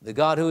 The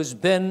God who has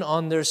been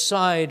on their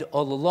side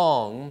all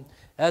along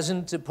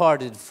hasn't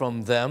departed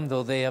from them,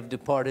 though they have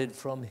departed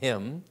from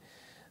him.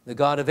 The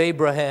God of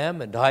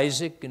Abraham and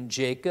Isaac and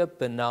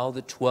Jacob, and now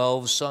the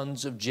 12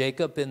 sons of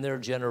Jacob in their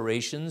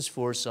generations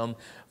for some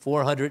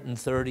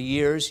 430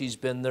 years, he's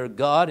been their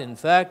God. In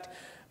fact,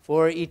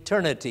 for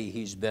eternity,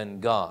 he's been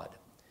God.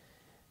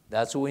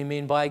 That's what we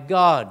mean by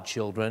God,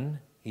 children.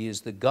 He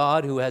is the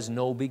God who has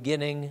no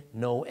beginning,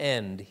 no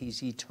end.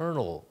 He's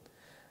eternal.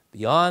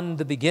 beyond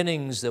the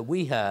beginnings that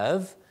we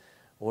have,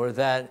 or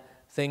that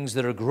things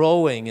that are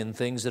growing and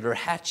things that are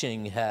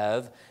hatching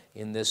have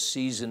in this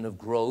season of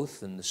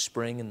growth in the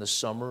spring and the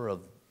summer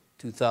of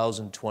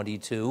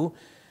 2022.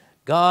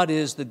 God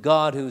is the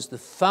God who's the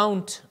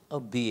fount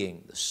of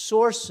being, the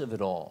source of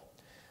it all.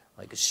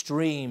 Like a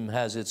stream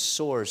has its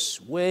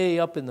source way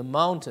up in the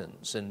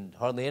mountains, and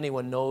hardly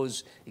anyone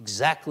knows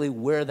exactly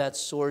where that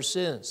source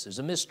is. There's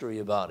a mystery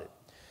about it.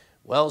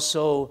 Well,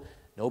 so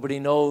nobody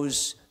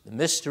knows the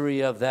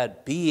mystery of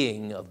that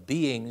being of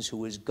beings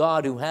who is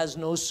God, who has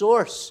no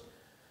source.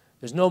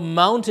 There's no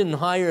mountain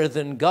higher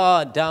than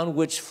God down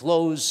which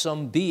flows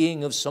some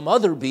being of some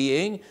other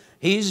being.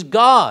 He's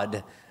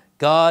God,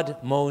 God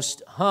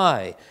Most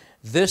High.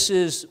 This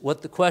is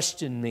what the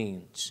question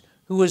means.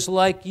 Who is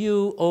like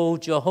you, O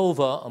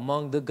Jehovah,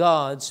 among the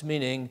gods,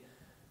 meaning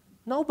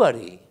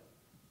nobody.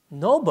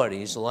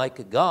 Nobody's like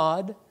a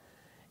God.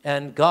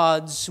 And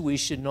gods, we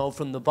should know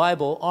from the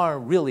Bible, are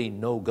really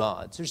no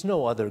gods. There's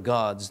no other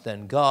gods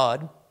than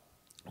God,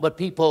 but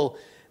people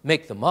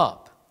make them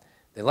up.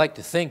 They like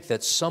to think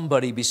that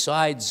somebody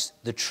besides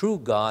the true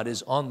God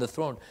is on the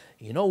throne.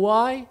 You know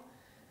why?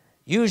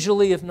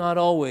 Usually, if not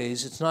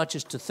always, it's not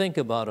just to think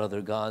about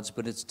other gods,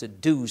 but it's to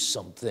do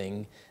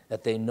something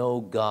that they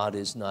know God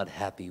is not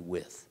happy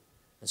with.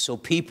 And so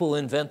people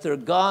invent their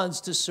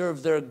gods to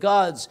serve their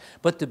gods,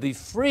 but to be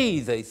free,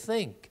 they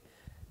think,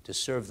 to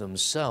serve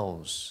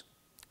themselves,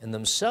 and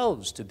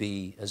themselves to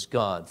be as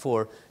God.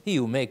 For he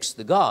who makes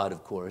the God,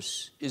 of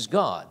course, is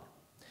God.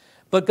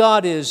 But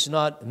God is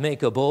not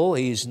makeable,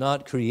 he's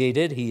not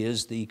created, he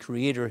is the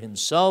creator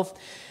himself,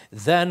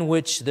 than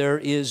which there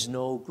is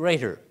no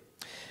greater.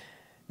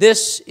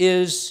 This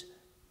is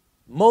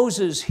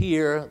Moses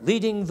here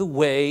leading the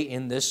way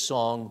in this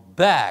song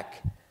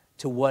back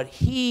to what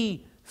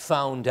he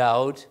found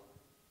out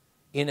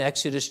in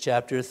Exodus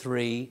chapter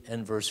 3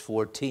 and verse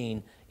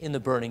 14 in the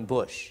burning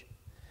bush.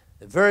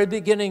 The very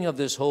beginning of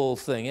this whole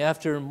thing,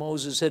 after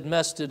Moses had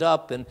messed it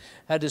up and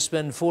had to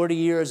spend 40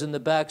 years in the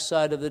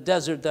backside of the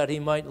desert that he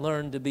might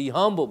learn to be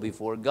humble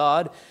before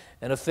God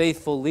and a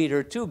faithful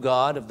leader to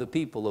God of the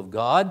people of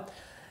God,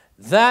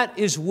 that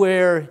is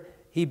where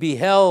he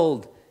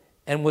beheld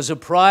and was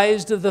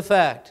apprised of the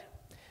fact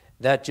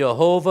that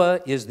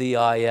Jehovah is the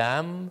I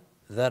am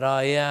that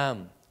I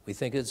am. We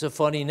think it's a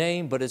funny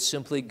name, but it's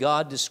simply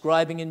God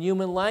describing in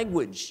human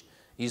language.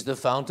 He's the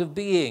fount of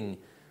being.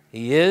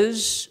 He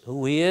is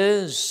who he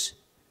is.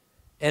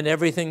 And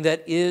everything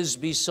that is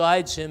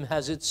besides him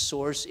has its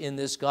source in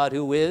this God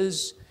who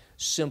is,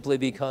 simply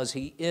because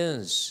he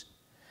is.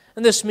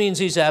 And this means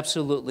he's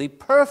absolutely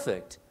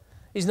perfect.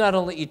 He's not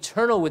only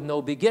eternal with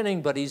no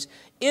beginning, but he's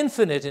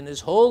infinite in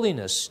his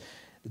holiness.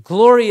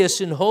 Glorious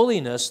in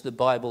holiness, the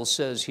Bible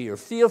says here.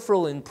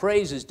 Fearful in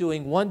praises,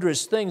 doing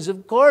wondrous things.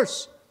 Of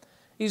course,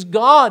 he's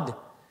God.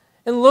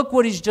 And look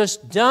what he's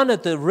just done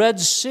at the Red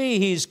Sea.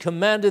 He's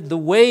commanded the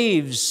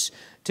waves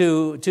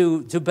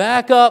to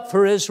back up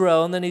for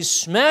Israel, and then he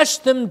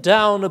smashed them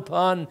down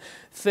upon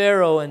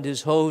Pharaoh and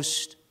his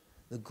host,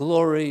 the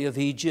glory of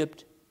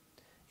Egypt.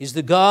 He's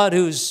the God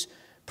who's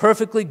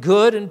perfectly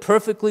good and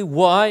perfectly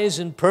wise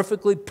and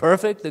perfectly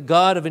perfect, the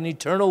God of an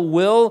eternal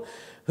will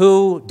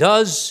who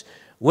does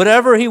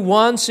whatever he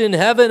wants in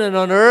heaven and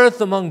on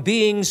earth, among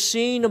beings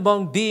seen,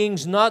 among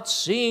beings not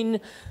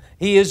seen.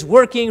 He is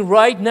working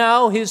right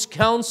now his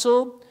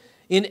counsel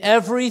in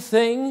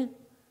everything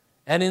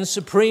and in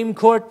Supreme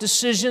Court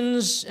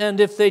decisions. And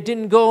if they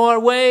didn't go our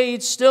way,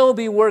 he'd still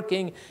be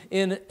working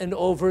in and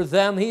over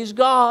them. He's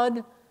God.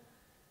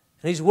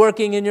 And he's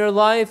working in your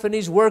life, and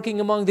he's working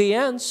among the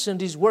ants, and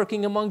he's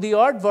working among the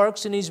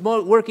aardvarks, and he's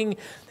working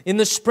in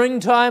the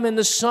springtime and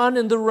the sun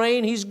and the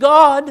rain. He's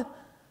God.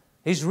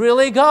 He's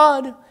really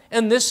God.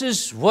 And this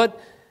is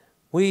what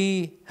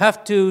we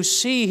have to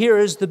see here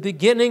as the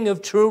beginning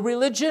of true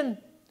religion.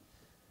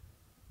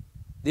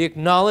 The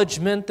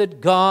acknowledgement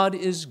that God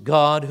is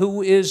God.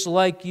 Who is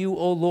like you,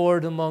 O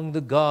Lord, among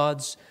the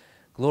gods,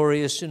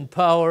 glorious in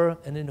power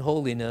and in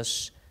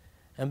holiness.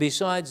 And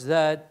besides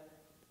that,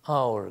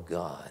 our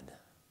God.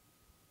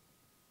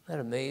 Isn't that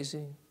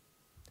amazing?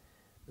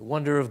 The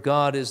wonder of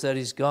God is that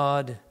he's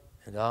God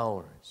and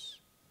ours.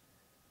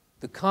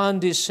 The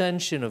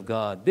condescension of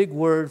God, big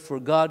word for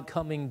God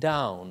coming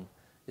down,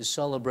 is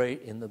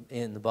celebrated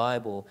in the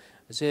Bible.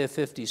 Isaiah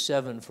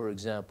 57, for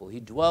example. He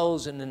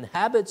dwells and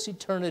inhabits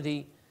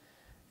eternity,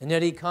 and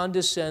yet he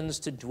condescends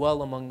to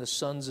dwell among the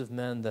sons of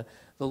men, the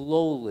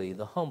lowly,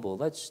 the humble.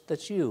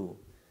 That's you,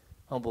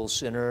 humble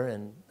sinner,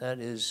 and that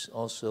is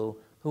also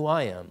who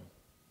I am.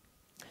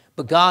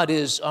 But God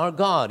is our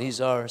God.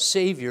 He's our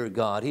Savior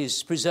God.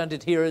 He's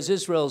presented here as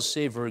Israel's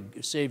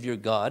Savior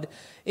God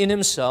in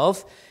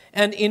himself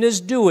and in his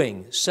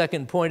doing.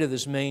 Second point of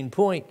this main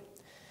point.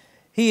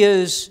 He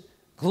is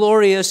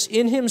glorious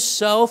in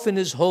himself, in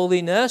his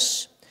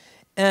holiness,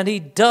 and he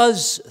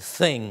does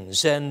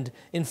things. And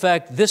in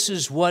fact, this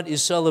is what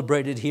is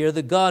celebrated here,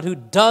 the God who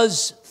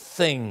does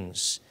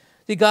things.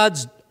 The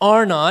gods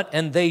are not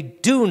and they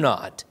do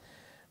not,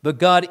 but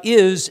God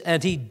is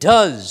and he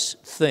does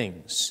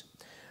things.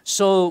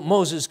 so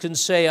Moses can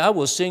say, I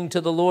will sing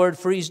to the Lord,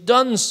 for he's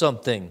done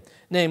something.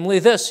 Namely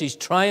this, he's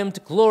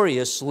triumphed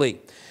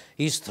gloriously.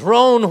 He's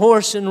thrown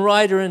horse and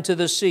rider into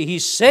the sea. He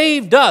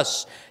saved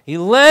us. He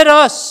led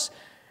us.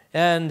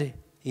 And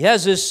he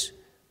has this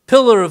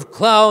pillar of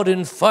cloud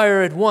and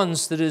fire at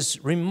once that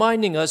is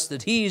reminding us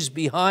that he's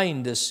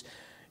behind this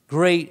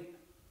great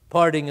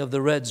parting of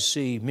the Red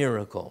Sea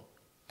miracle.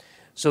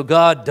 So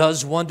God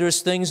does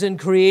wondrous things in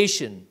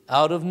creation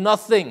out of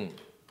nothing.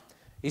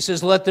 He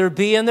says, let there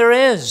be, and there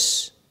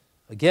is.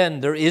 Again,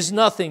 there is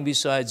nothing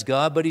besides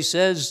God, but he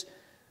says,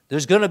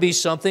 there's going to be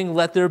something,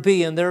 let there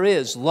be, and there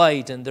is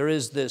light, and there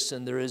is this,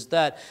 and there is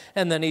that.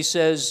 And then he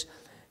says,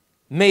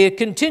 may it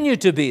continue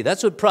to be.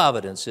 That's what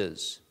providence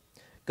is.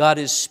 God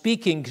is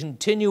speaking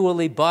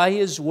continually by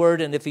his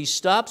word, and if he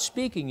stops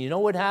speaking, you know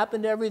what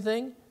happened to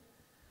everything?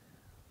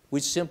 We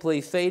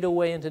simply fade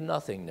away into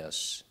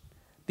nothingness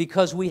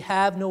because we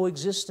have no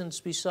existence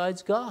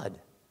besides God.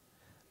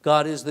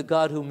 God is the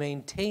God who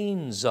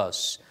maintains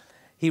us.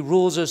 He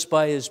rules us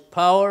by his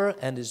power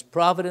and his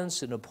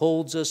providence and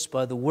upholds us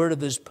by the word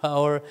of his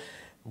power.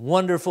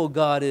 Wonderful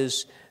God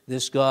is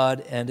this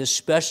God, and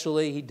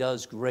especially he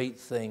does great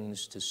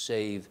things to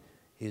save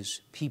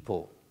his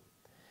people.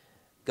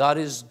 God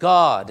is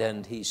God,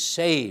 and he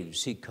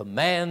saves. He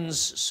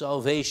commands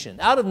salvation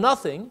out of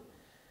nothing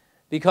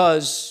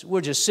because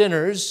we're just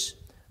sinners.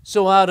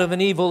 So out of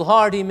an evil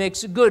heart, he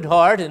makes a good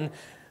heart and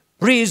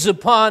breathes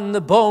upon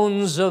the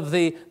bones of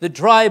the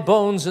dry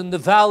bones in the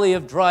valley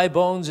of dry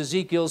bones,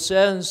 Ezekiel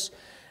says,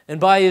 and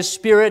by his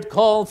Spirit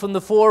called from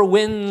the four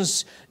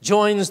winds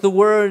joins the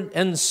word,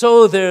 and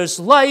so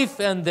there's life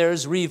and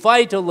there's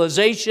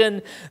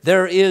revitalization.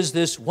 There is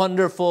this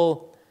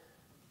wonderful,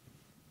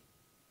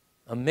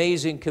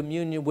 amazing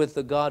communion with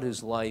the God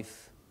who's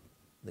life,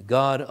 the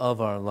God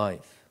of our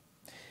life.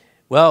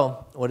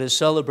 Well, what is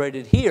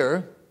celebrated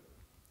here,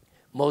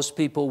 most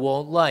people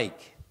won't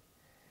like.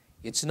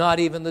 It's not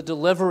even the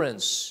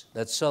deliverance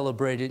that's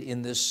celebrated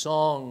in this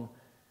song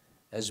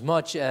as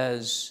much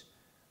as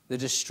the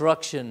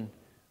destruction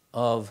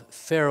of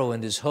Pharaoh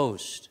and his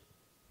host.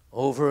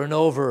 Over and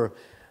over,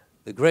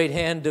 the great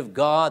hand of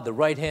God, the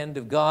right hand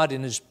of God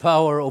in his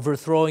power,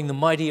 overthrowing the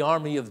mighty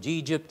army of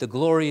Egypt, the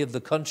glory of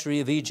the country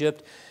of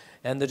Egypt,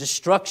 and the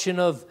destruction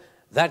of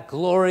that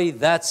glory,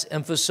 that's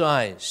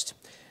emphasized.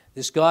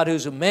 This God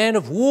who's a man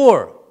of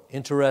war.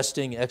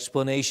 Interesting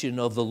explanation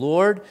of the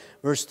Lord.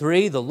 Verse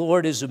 3, the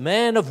Lord is a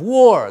man of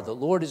war. The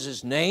Lord is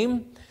his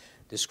name.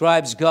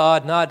 Describes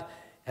God not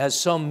as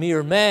some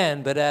mere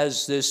man, but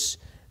as this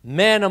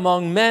man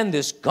among men,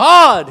 this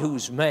God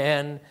who's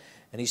man.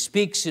 And he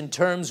speaks in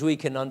terms we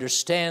can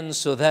understand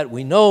so that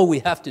we know we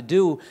have to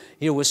do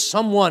here with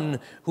someone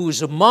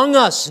who's among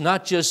us,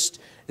 not just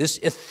this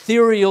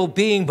ethereal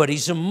being, but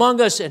he's among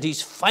us and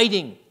he's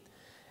fighting.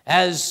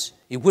 As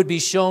it would be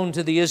shown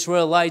to the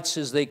Israelites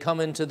as they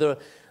come into the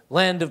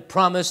land of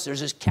promise,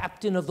 there's this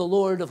captain of the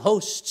Lord of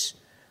hosts,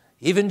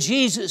 even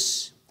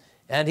Jesus,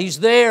 and he's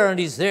there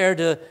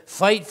to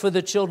fight for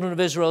the children of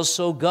Israel.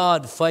 So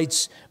God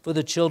fights for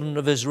the children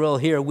of Israel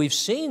here. We've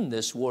seen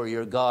this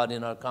warrior God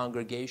in our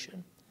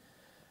congregation.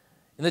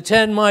 In the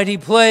 10 mighty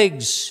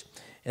plagues,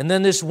 and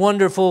then this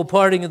wonderful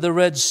parting of the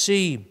Red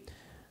Sea,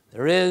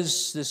 there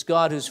is this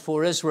God who's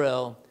for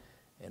Israel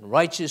and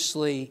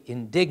righteously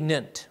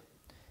indignant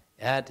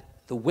at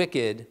the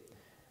wicked,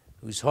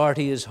 whose heart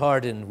he has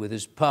hardened with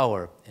his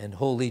power and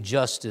holy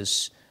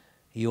justice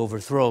he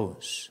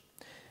overthrows.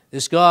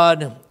 This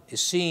God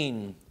is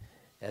seen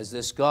as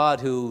this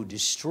God who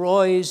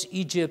destroys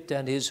Egypt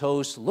and his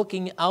host,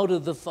 looking out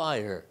of the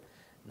fire,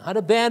 not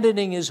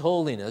abandoning his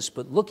holiness,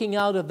 but looking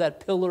out of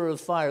that pillar of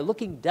fire,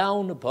 looking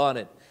down upon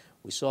it,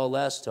 we saw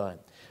last time,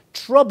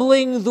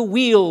 troubling the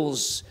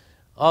wheels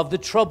of the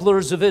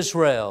troublers of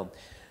Israel,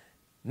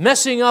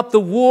 messing up the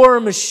war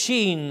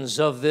machines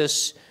of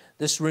this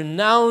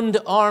renowned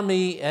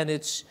army and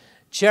its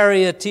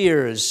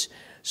charioteers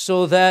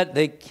so that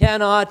they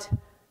cannot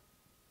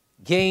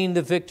gain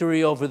the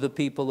victory over the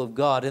people of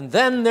God. And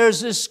then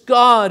there's this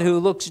God who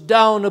looks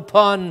down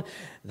upon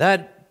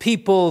that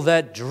people,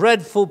 that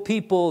dreadful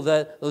people,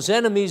 those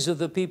enemies of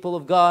the people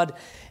of God.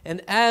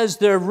 And as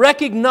they're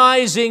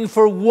recognizing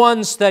for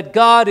once that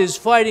God is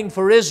fighting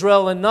for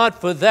Israel and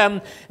not for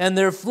them, and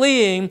they're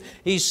fleeing,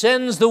 he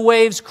sends the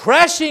waves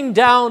crashing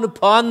down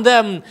upon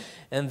them.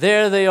 And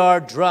there they are,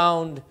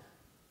 drowned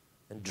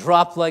and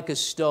dropped like a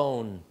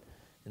stone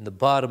in the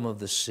bottom of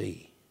the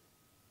sea.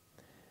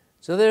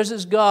 So there's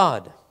this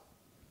God.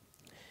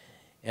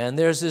 And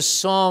there's this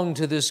song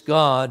to this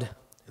God,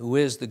 who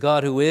is the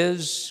God who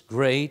is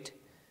great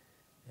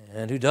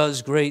and who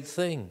does great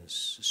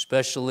things,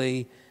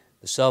 especially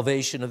the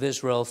salvation of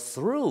Israel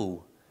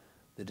through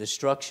the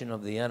destruction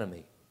of the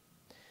enemy.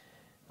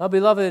 Now,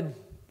 beloved,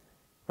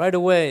 right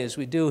away, as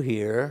we do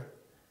here,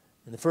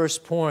 in the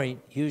first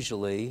point,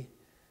 usually,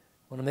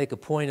 I want to make a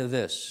point of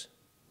this.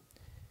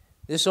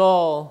 This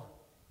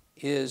all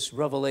is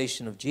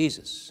revelation of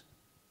Jesus.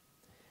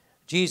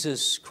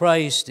 Jesus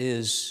Christ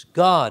is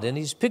God, and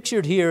he's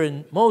pictured here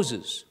in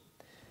Moses,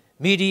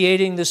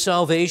 mediating the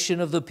salvation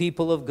of the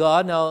people of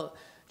God. Now,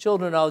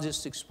 Children, I'll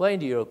just explain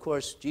to you, of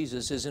course,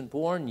 Jesus isn't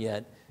born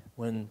yet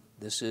when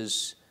this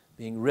is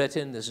being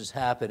written, this is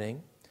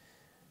happening.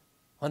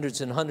 Hundreds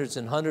and hundreds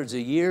and hundreds of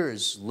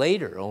years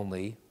later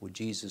only would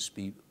Jesus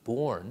be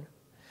born.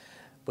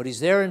 But he's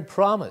there in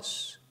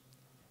promise.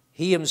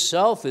 He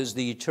himself is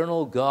the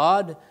eternal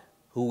God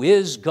who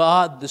is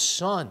God the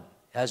Son,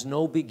 has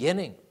no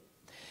beginning.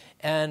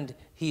 And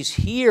he's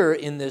here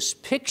in this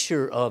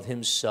picture of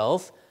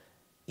himself,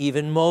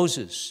 even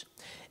Moses.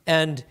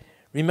 And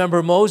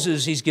remember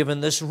Moses, he's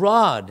given this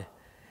rod,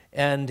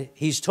 and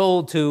he's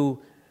told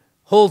to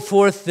hold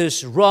forth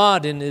this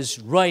rod in his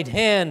right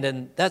hand,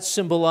 and that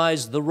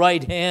symbolized the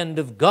right hand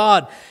of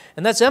God.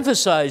 And that's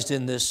emphasized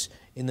in this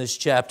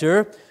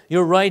chapter.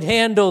 Your right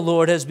hand, O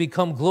Lord, has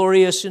become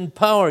glorious in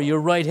power. Your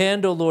right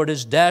hand, O Lord,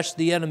 has dashed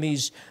the enemy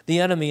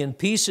in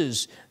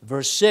pieces.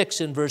 Verse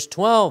 6 and verse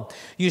 12.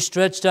 You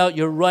stretched out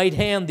your right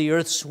hand, the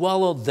earth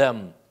swallowed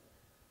them.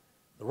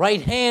 The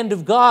right hand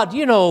of God,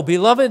 you know,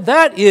 beloved,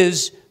 that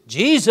is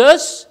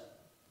Jesus.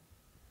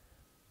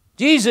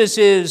 Jesus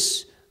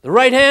is the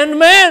right-hand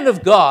man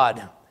of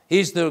God.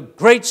 He's the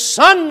great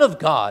Son of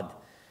God.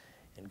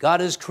 And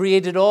God has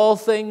created all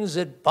things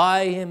that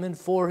by him and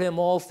for him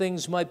all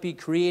things might be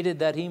created,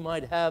 that he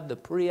might have the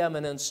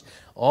preeminence.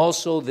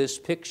 Also this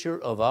picture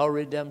of our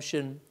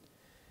redemption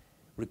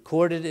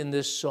recorded in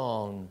this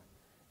song,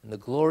 and the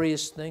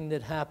glorious thing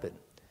that happened.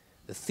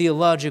 The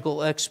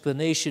theological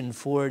explanation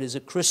for it is a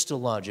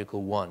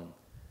Christological one.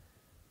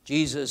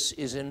 Jesus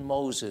is in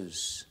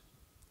Moses.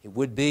 He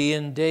would be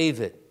in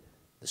David,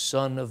 the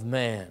Son of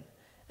Man.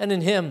 And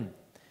in him,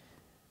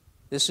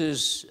 this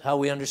is how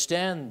we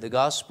understand the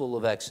gospel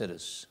of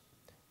Exodus.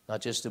 Not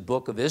just a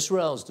book of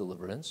Israel's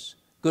deliverance,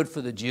 good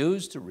for the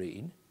Jews to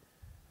read.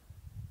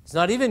 It's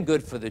not even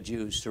good for the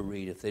Jews to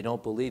read if they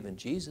don't believe in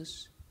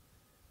Jesus.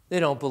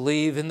 They don't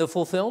believe in the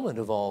fulfillment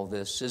of all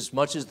this, as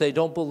much as they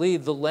don't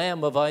believe the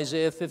Lamb of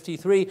Isaiah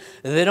 53.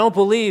 They don't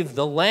believe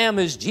the Lamb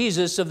is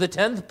Jesus of the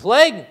 10th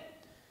plague.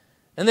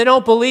 And they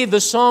don't believe the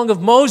song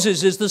of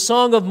Moses is the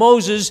song of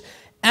Moses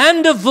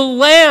and of the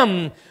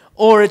Lamb,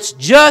 or it's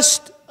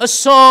just a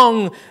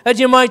song that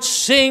you might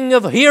sing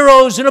of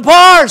heroes in a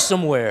bar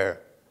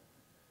somewhere.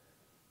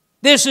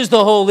 This is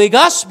the Holy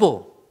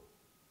Gospel.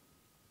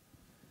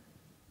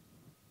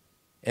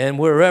 And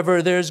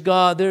wherever there's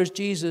God, there's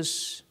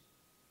Jesus,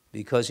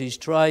 because he's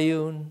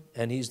triune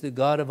and he's the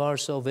God of our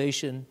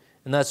salvation.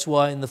 And that's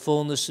why in the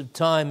fullness of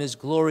time his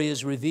glory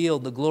is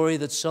revealed, the glory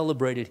that's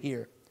celebrated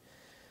here.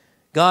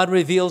 God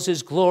reveals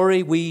his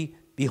glory. We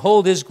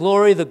behold his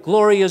glory. The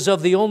glory is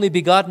of the only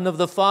begotten of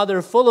the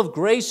Father, full of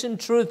grace and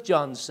truth,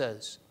 John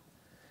says.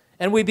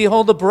 And we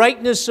behold the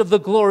brightness of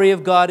the glory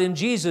of God in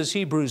Jesus,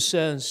 Hebrews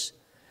says.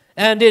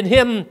 And in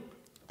him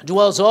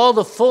dwells all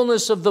the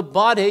fullness of the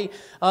body,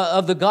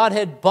 of the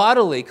Godhead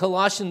bodily,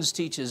 Colossians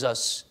teaches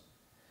us.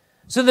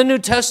 So the New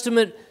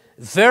Testament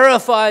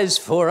verifies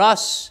for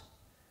us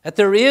that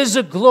there is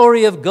a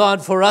glory of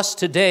God for us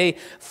today,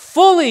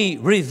 fully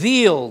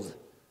revealed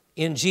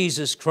in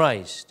Jesus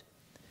Christ,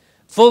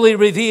 fully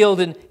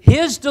revealed in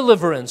his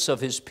deliverance of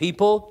his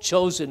people,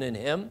 chosen in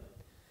him,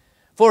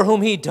 for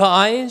whom he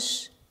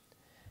dies,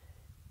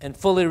 and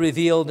fully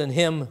revealed in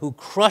him who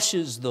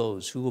crushes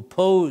those who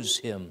oppose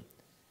him,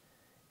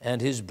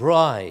 and his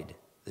bride,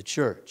 the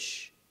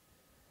church.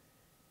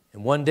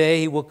 And one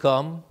day he will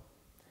come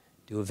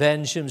to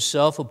avenge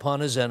himself upon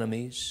his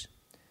enemies,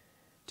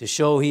 to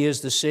show he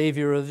is the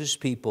Savior of his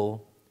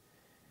people,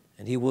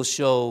 and he will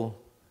show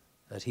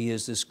that he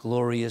is this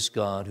glorious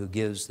God who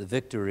gives the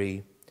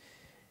victory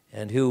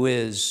and who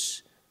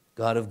is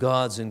God of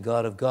gods and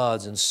God of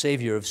gods and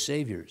Savior of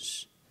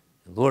saviors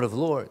and Lord of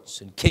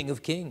lords and King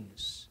of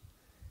kings.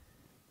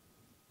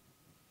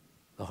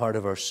 The heart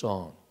of our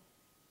song.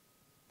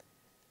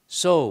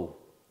 So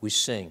we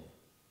sing.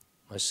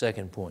 My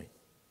second point.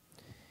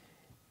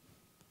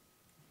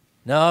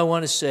 Now I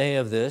want to say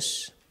of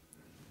this,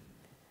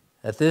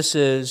 that this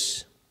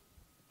is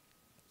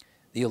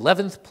the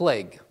 11th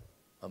plague.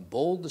 I'm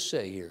bold to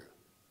say here,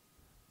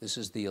 this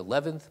is the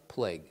 11th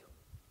plague.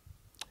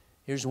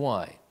 Here's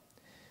why.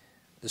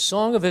 The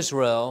Song of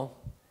Israel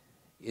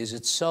is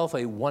itself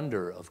a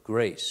wonder of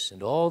grace,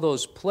 and all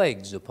those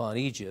plagues upon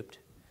Egypt,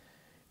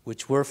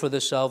 which were for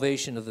the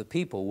salvation of the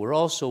people, were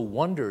also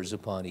wonders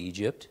upon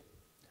Egypt,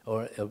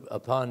 or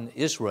upon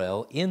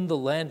Israel in the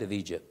land of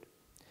Egypt.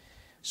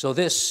 So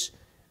this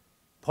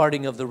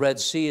parting of the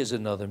Red Sea is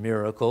another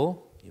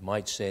miracle. You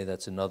might say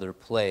that's another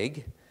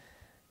plague.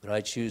 But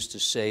I choose to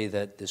say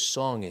that this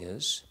song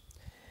is.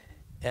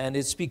 And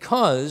it's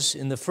because,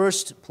 in the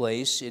first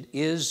place, it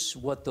is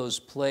what those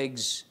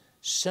plagues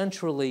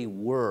centrally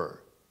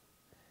were.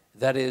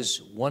 That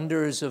is,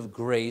 wonders of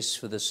grace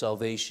for the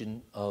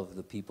salvation of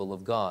the people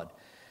of God.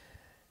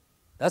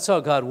 That's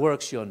how God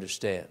works, you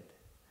understand.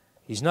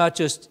 He's not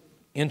just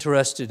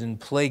interested in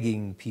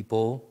plaguing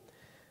people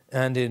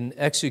and in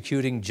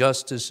executing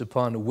justice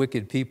upon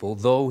wicked people,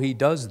 though he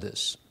does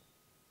this.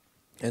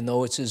 And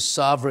though it's his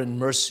sovereign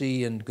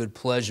mercy and good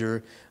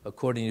pleasure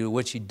according to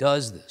which he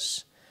does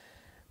this.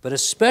 But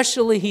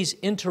especially he's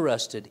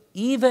interested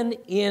even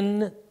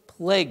in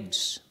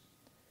plagues,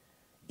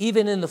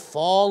 even in the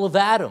fall of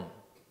Adam,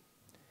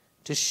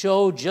 to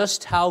show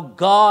just how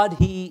God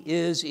He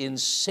is in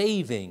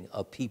saving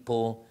a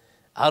people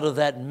out of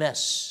that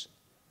mess,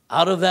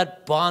 out of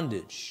that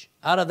bondage,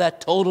 out of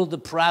that total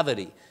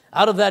depravity,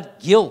 out of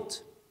that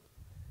guilt,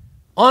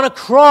 on a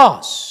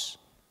cross,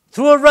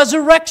 through a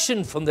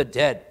resurrection from the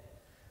dead.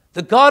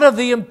 The God of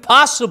the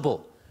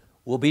impossible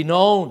will be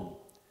known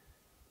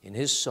in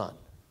His Son.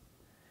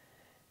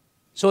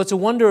 So it's a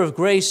wonder of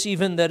grace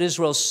even that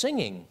Israel's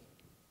singing.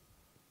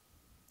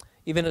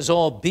 Even as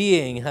all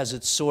being has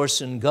its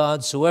source in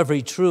God, so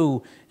every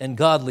true and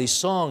godly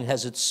song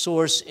has its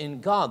source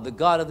in God, the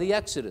God of the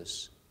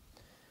Exodus.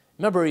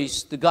 Remember,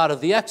 He's the God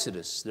of the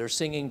Exodus. They're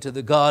singing to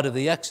the God of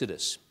the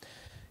Exodus.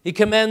 He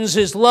commends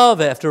His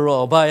love, after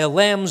all, by a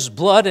lamb's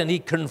blood, and He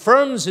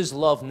confirms His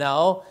love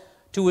now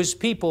to His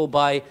people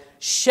by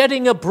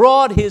shedding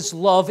abroad His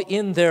love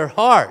in their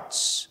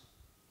hearts.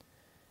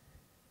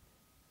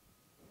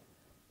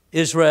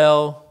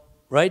 Israel,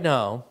 right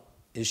now,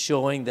 is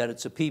showing that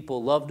it's a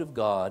people loved of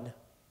God.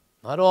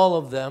 Not all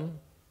of them,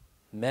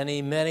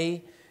 many,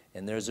 many,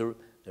 and there's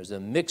a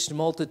mixed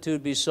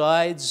multitude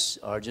besides,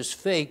 are just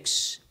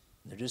fakes.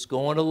 They're just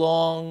going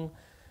along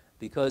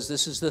because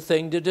this is the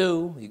thing to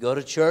do. You go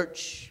to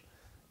church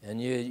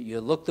and you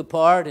look the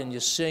part and you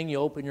sing, you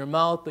open your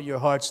mouth, but your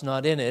heart's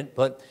not in it.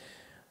 But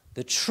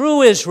the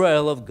true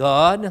Israel of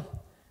God,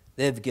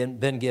 they've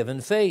been given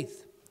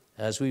faith.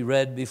 As we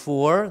read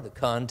before, the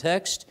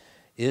context,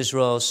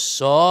 Israel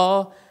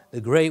saw the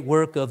great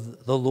work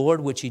of the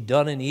Lord which He'd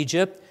done in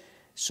Egypt,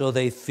 so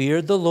they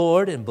feared the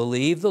Lord and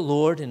believed the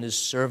Lord and His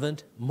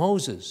servant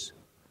Moses.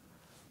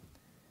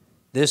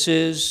 This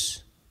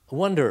is a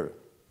wonder.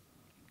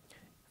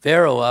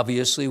 Pharaoh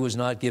obviously was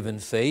not given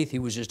faith. He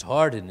was just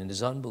hardened in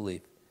his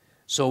unbelief.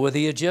 So were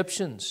the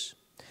Egyptians.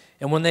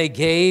 And when they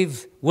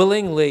gave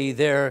willingly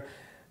their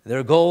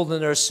gold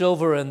and their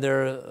silver and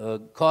their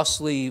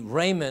costly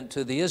raiment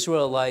to the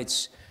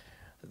Israelites,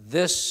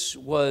 this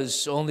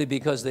was only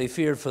because they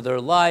feared for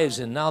their lives,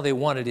 and now they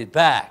wanted it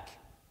back.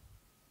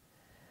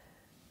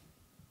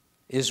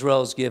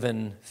 Israel's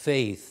given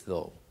faith,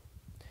 though.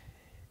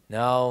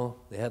 Now,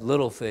 they had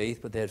little faith,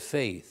 but they had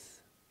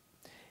faith.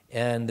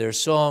 And their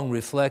song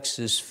reflects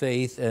this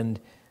faith, and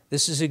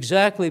this is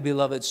exactly,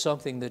 beloved,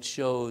 something that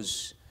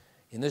shows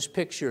in this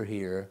picture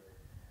here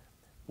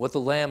what the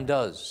Lamb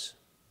does.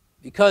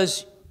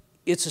 Because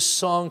it's a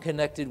song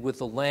connected with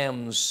the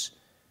Lamb's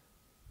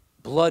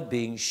blood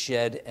being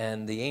shed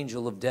and the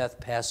angel of death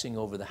passing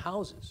over the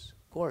houses,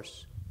 of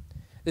course.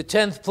 The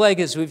 10th plague,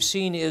 as we've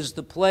seen, is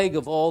the plague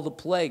of all the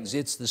plagues.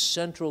 It's the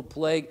central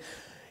plague.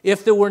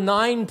 If there were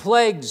 9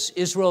 plagues,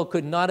 Israel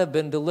could not have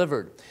been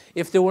delivered.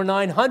 If there were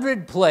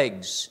 900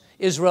 plagues,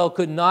 Israel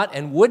could not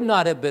and would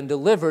not have been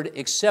delivered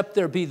except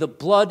there be the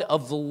blood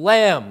of the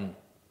Lamb,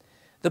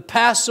 the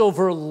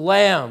Passover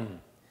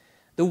Lamb,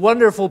 the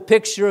wonderful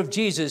picture of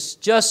Jesus.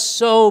 Just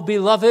so,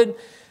 beloved,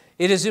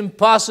 it is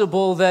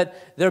impossible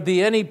that there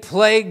be any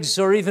plagues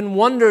or even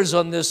wonders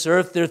on this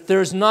earth.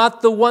 There's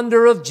not the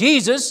wonder of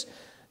Jesus.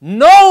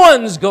 No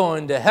one's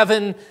going to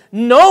heaven.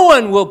 No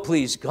one will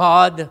please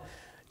God.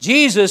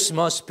 Jesus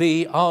must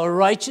be our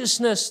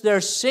righteousness.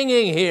 They're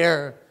singing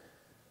here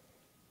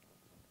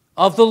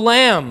of the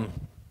Lamb.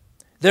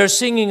 They're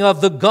singing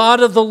of the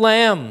God of the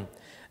Lamb.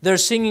 They're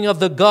singing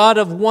of the God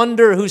of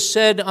wonder who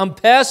said, I'm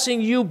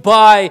passing you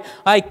by.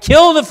 I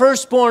kill the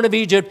firstborn of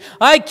Egypt.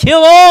 I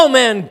kill all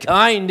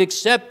mankind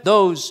except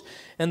those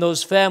and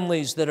those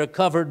families that are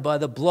covered by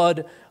the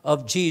blood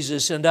of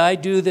Jesus. And I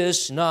do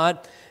this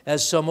not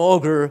as some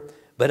ogre,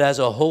 but as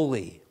a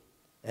holy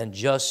and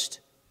just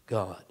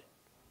God.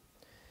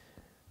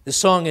 The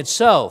song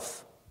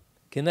itself,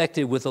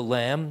 connected with the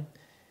Lamb,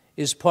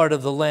 is part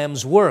of the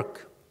Lamb's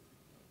work.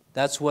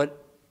 That's what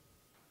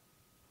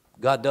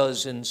God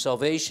does in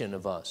salvation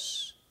of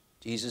us.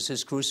 Jesus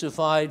is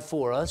crucified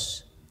for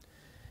us.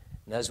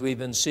 And as we've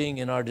been seeing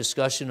in our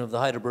discussion of the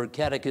Heidelberg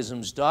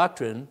Catechism's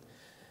doctrine,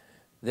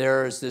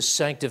 there's this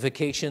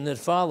sanctification that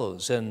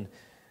follows. And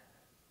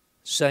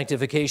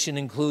sanctification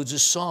includes a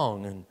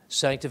song, and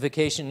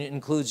sanctification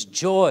includes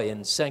joy,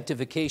 and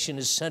sanctification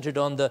is centered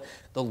on the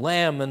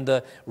Lamb and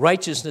the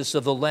righteousness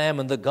of the Lamb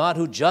and the God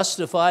who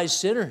justifies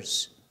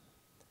sinners,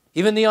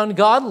 even the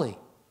ungodly,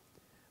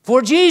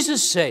 for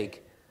Jesus' sake.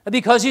 And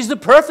because He's the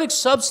perfect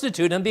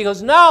substitute, and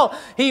because now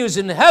He who's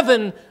in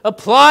heaven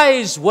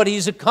applies what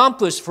He's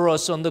accomplished for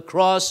us on the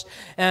cross,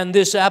 and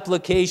this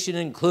application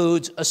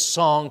includes a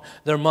song.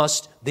 There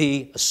must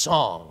be a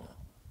song.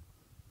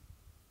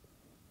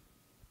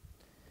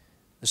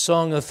 The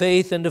Song of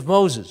Faith and of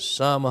Moses.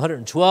 Psalm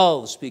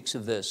 112 speaks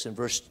of this in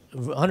verse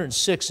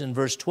 106 and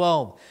verse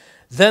 12.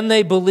 Then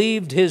they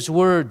believed His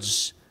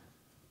words,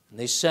 and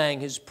they sang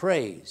His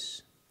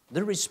praise.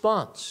 The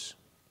response.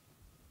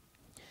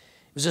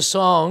 It was a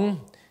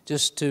song,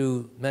 just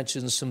to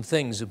mention some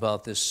things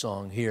about this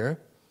song here,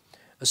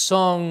 a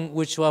song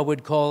which I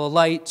would call a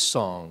light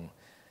song,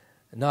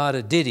 not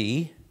a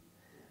ditty,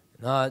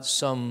 not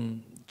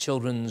some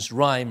children's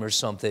rhyme or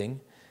something,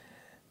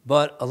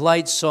 but a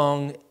light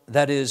song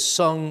that is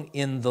sung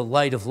in the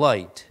light of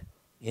light,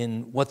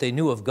 in what they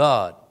knew of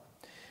God.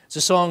 It's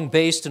a song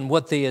based on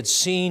what they had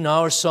seen.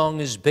 Our song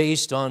is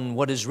based on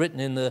what is written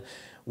in the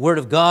Word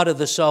of God of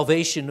the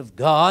salvation of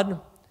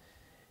God.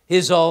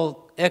 His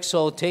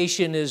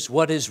exaltation is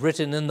what is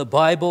written in the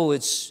Bible.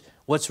 It's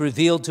what's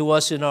revealed to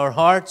us in our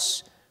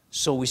hearts,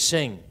 so we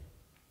sing.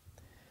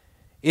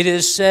 It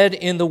is said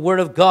in the Word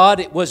of God,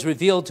 it was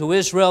revealed to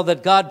Israel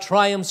that God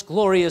triumphs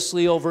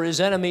gloriously over his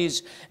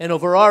enemies and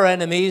over our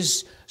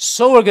enemies,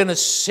 so we're going to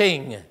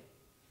sing.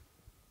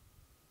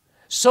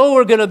 So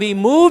we're going to be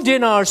moved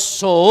in our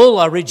soul,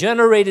 our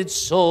regenerated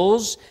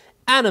souls,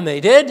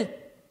 animated,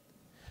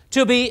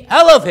 to be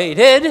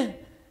elevated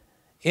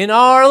in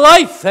our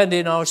life and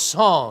in our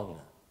song.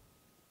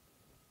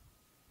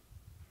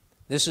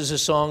 This is a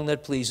song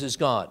that pleases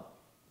God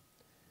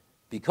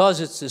because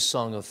it's this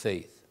song of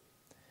faith.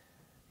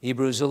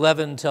 Hebrews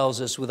 11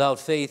 tells us, without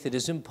faith it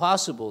is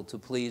impossible to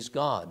please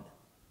God.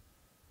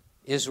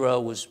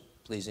 Israel was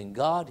pleasing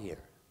God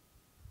here.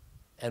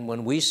 And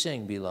when we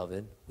sing,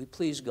 beloved, we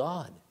please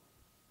God.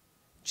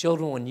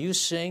 Children, when you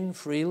sing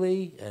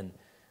freely and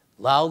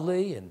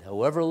loudly and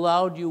however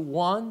loud you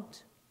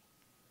want,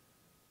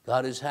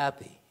 God is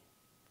happy.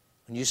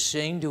 When you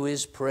sing to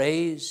his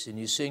praise and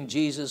you sing,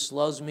 Jesus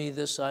loves me,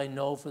 this I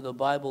know, for the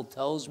Bible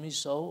tells me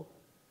so,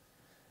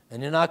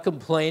 and you're not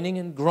complaining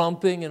and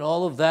grumping and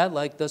all of that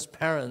like us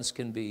parents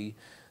can be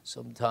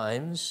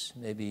sometimes,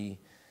 maybe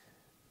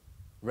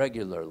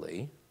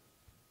regularly,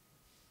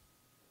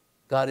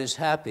 God is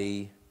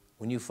happy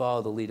when you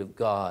follow the lead of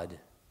God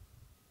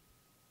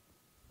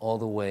all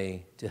the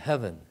way to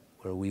heaven,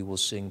 where we will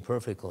sing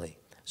perfectly.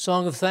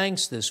 Song of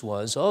thanks this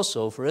was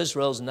also for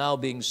Israel's now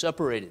being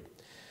separated,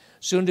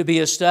 soon to be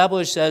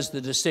established as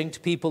the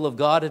distinct people of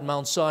God at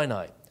Mount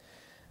Sinai.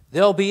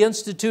 They'll be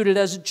instituted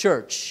as a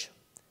church,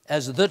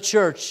 as the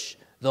church,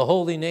 the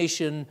holy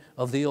nation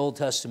of the Old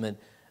Testament,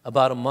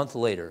 about a month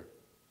later.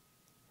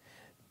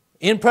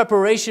 In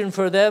preparation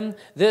for them,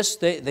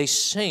 they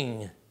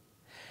sing.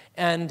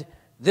 And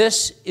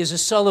this is a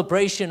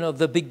celebration of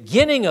the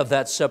beginning of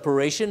that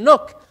separation.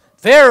 Look,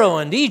 Pharaoh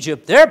and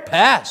Egypt, they're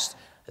past.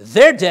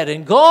 They're dead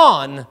and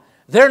gone.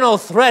 They're no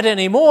threat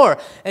anymore.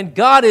 And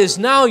God is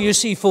now, you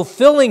see,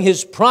 fulfilling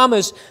his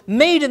promise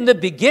made in the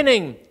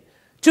beginning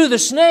to the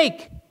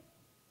snake.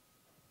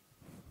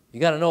 You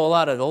got to know a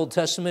lot of Old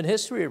Testament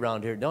history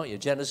around here, don't you?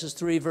 Genesis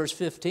 3, verse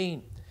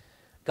 15.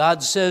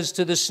 God says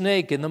to the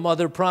snake in the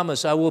mother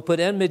promise, I will put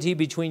enmity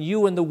between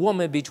you and the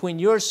woman, between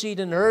your seed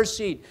and her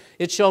seed.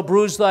 It shall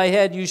bruise thy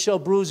head, you shall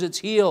bruise its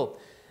heel.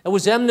 It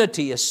was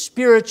enmity, a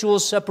spiritual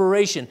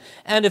separation.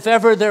 And if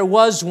ever there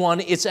was one,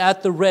 it's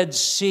at the Red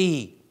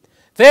Sea.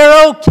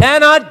 Pharaoh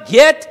cannot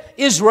get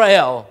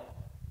Israel.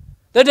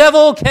 The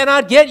devil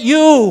cannot get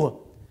you.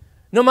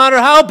 No matter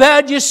how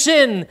bad you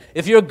sin,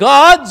 if you're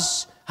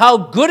God's, how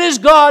good is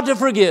God to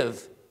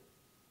forgive?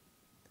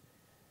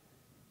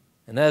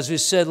 And as we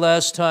said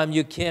last time,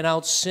 you can't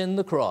out-sin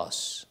the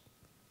cross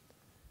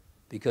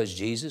because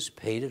Jesus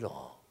paid it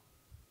all.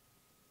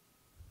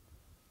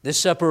 This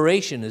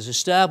separation is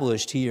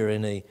established here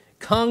in a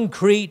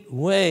concrete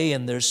way,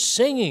 and they're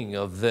singing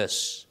of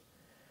this.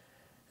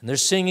 And they're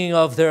singing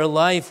of their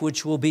life,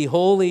 which will be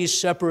wholly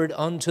separate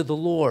unto the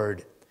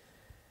Lord.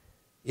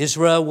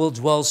 Israel will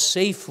dwell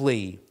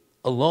safely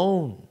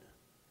alone.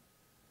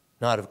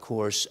 Not, of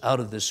course,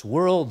 out of this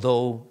world,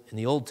 though in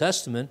the Old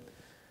Testament,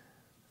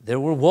 there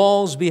were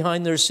walls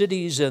behind their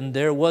cities, and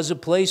there was a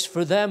place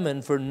for them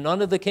and for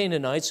none of the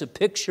Canaanites, a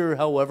picture,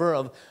 however,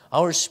 of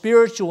our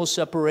spiritual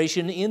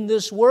separation in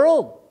this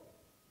world.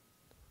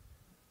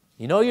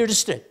 You know you're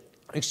distinct.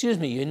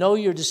 You know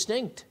you're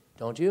distinct,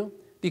 don't you?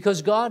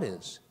 Because God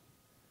is.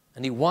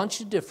 And he wants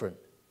you different.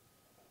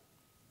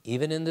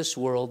 Even in this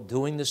world,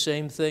 doing the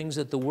same things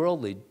that the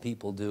worldly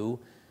people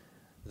do,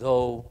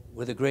 though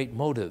with a great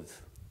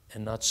motive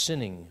and not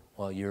sinning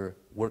while you're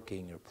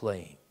working or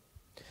playing.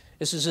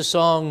 This is a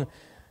song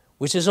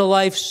which is a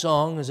life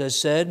song, as I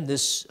said,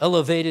 this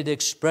elevated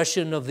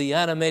expression of the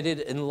animated,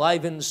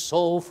 enlivened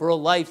soul for a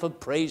life of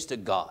praise to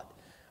God.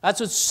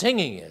 That's what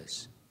singing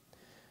is.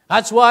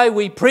 That's why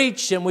we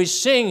preach and we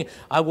sing,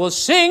 I will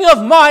sing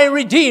of my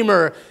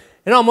Redeemer.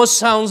 It almost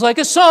sounds like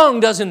a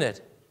song, doesn't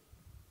it?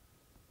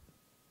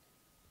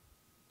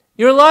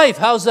 Your life,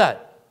 how's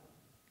that?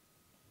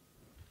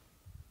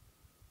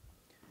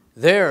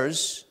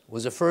 Theirs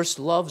was a first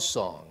love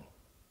song,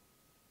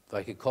 if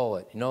I could call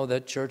it. You know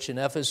that church in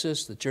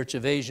Ephesus, the church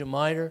of Asia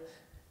Minor,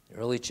 the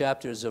early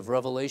chapters of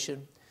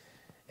Revelation?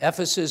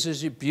 Ephesus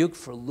is rebuked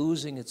for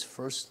losing its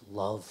first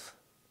love.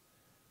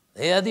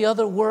 They had the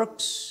other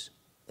works.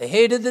 They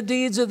hated the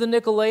deeds of the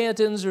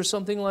Nicolaitans or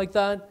something like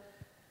that.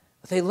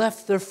 But they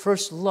left their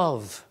first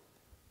love.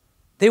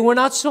 They were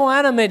not so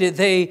animated.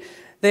 They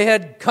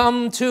had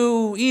come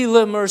to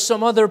Elim or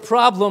some other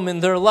problem in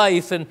their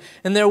life, and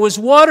there was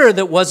water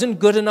that wasn't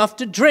good enough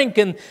to drink,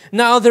 and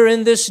now they're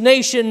in this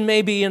nation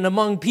maybe and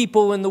among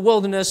people in the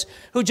wilderness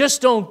who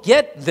just don't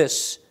get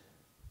this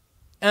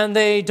and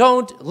they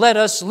don't let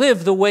us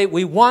live the way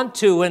we want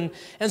to, and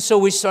so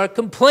we start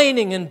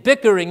complaining and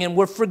bickering, and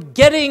we're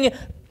forgetting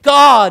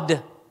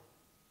God.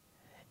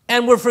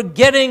 And we're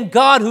forgetting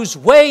God whose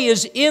way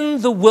is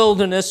in the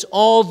wilderness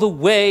all the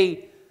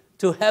way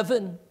to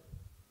heaven.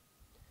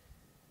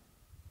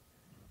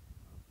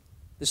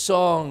 The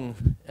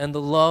song and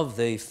the love,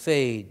 they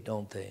fade,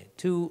 don't they?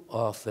 Too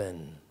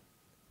often.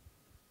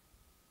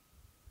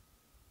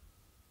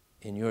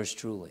 In yours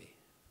truly.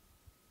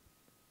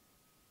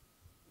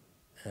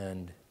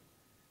 And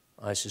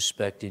I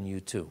suspect in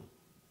you too.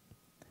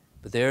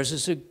 But theirs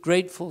is a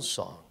grateful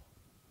song,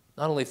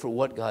 not only for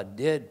what God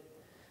did,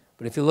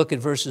 but if you look at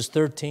verses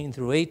 13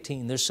 through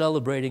 18, they're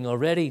celebrating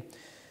already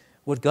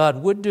what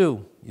God would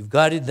do. You've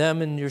guided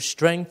them in your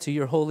strength to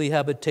your holy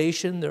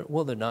habitation. They're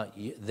not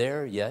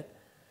there yet.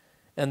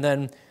 And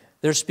then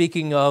they're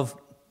speaking of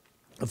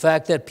the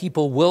fact that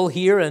people will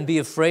hear and be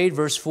afraid.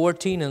 Verse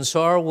 14, and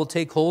sorrow will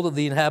take hold of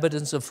the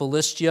inhabitants of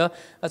Philistia.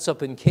 That's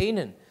up in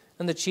Canaan.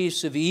 And the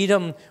chiefs of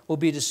Edom will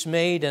be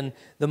dismayed, and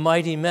the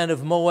mighty men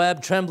of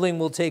Moab, trembling,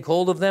 will take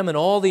hold of them, and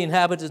all the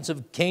inhabitants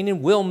of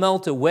Canaan will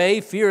melt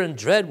away. Fear and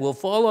dread will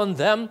fall on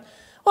them.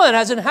 Well, it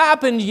hasn't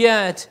happened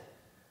yet.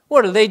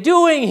 What are they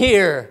doing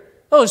here?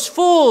 Those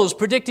fools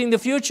predicting the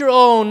future?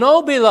 Oh,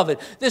 no, beloved.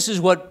 This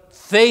is what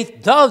faith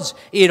does.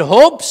 It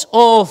hopes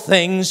all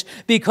things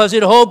because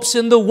it hopes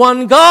in the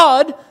one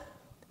God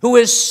who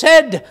has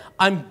said,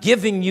 I'm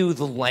giving you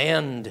the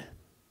land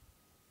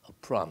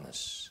of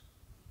promise.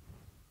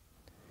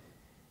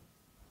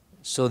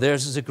 So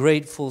theirs is a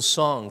grateful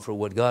song for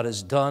what God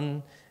has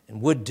done and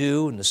would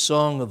do, and the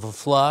song of a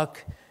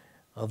flock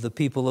of the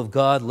people of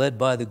God led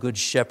by the Good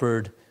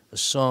Shepherd, a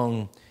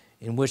song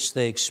in which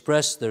they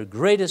express their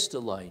greatest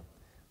delight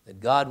that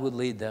God would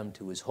lead them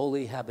to his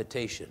holy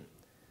habitation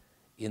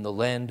in the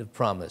land of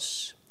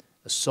promise,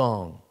 a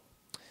song,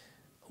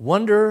 a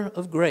wonder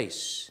of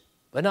grace.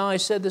 But now I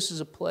said this is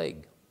a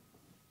plague.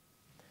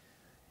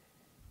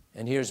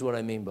 And here's what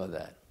I mean by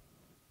that.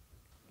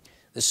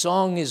 The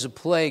song is a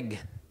plague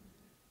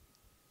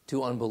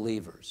to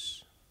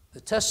unbelievers.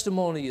 The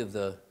testimony of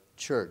the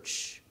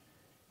church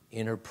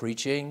in her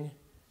preaching,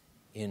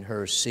 in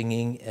her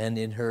singing, and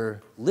in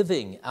her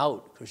living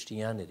out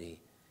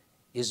Christianity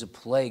is a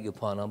plague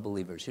upon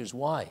unbelievers. Here's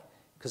why.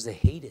 Because they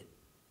hate it.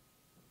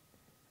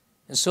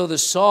 And so the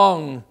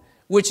song,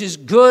 which is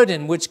good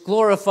and which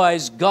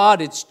glorifies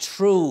God, it's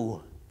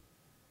true,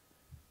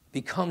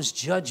 becomes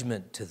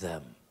judgment to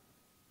them.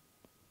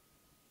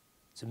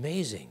 It's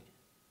amazing.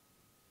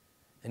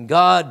 And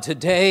God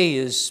today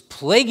is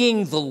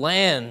plaguing the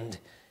land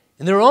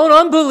in their own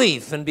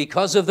unbelief. And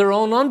because of their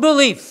own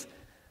unbelief,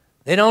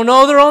 they don't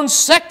know their own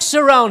sex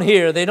around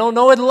here. They don't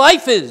know what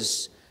life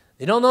is.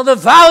 They don't know the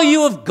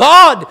value of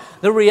God,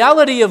 the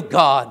reality of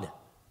God.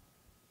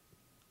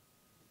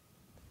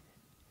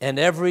 And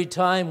every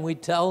time we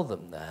tell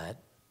them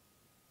that,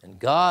 and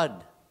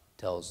God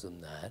tells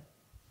them that,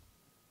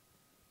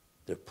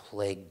 they're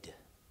plagued.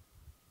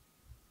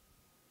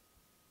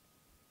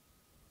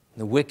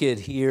 The wicked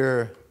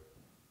hear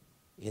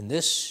in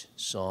this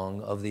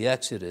song of the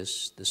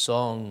Exodus, the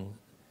song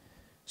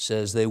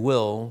says they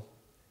will,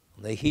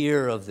 when they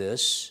hear of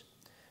this,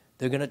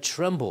 they're going to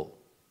tremble.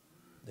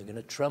 They're going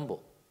to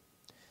tremble.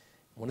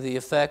 One of the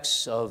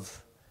effects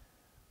of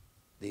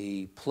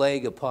the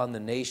plague upon the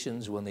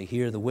nations when they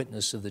hear the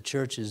witness of the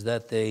church is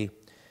that they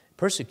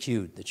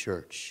persecute the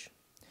church.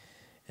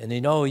 And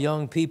you know,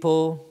 young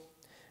people,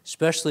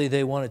 especially,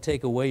 they want to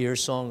take away your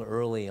song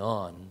early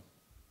on.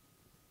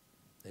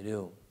 They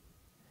do.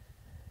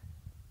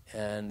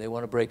 And they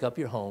want to break up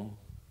your home.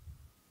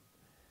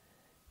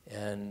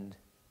 And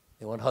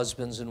they want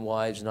husbands and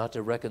wives not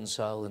to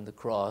reconcile in the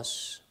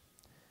cross.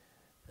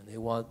 And they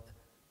want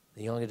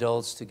the young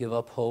adults to give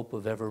up hope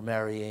of ever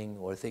marrying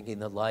or thinking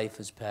that life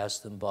has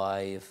passed them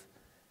by if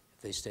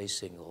they stay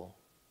single.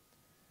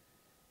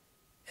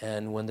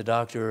 And when the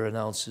doctor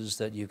announces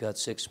that you've got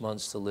 6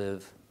 months to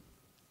live,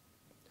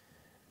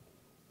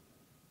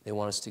 they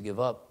want us to give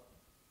up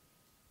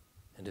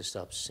and to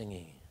stop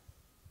singing.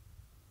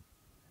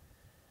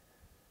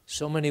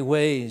 So many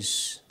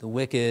ways the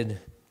wicked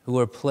who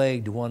are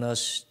plagued want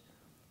us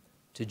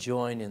to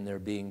join in their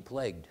being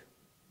plagued.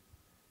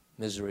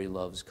 Misery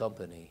loves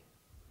company,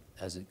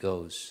 as it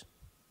goes.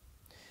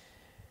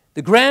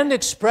 The grand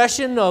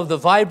expression of the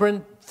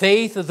vibrant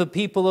faith of the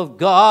people of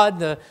God,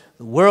 the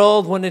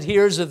world, when it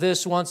hears of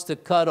this, wants to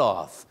cut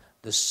off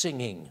the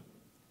singing.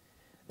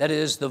 That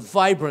is, the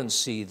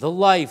vibrancy, the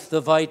life,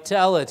 the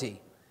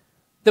vitality,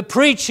 the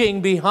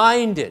preaching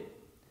behind it.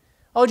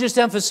 I'll just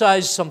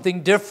emphasize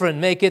something different.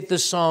 Make it the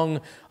song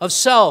of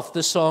self,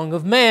 the song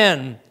of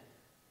man.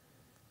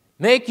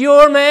 Make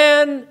your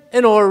man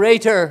an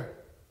orator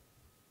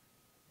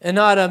and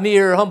not a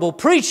mere humble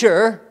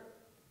preacher.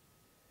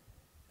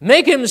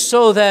 Make him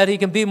so that he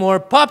can be more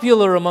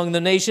popular among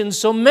the nations,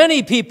 so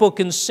many people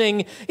can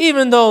sing,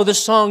 even though the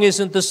song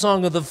isn't the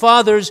song of the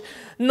fathers.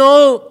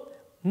 No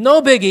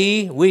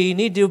biggie. We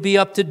need to be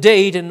up to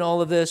date in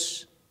all of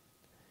this.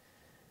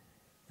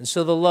 And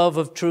so the love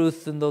of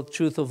truth and the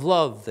truth of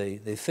love,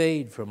 they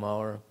fade from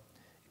our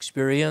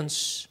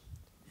experience,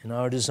 in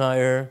our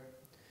desire,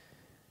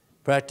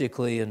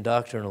 practically and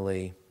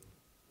doctrinally,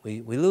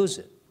 we lose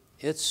it.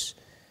 It's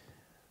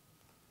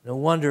no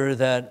wonder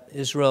that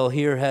Israel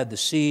here had the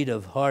seed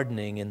of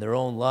hardening in their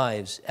own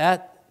lives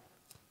at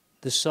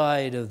the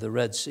side of the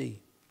Red Sea.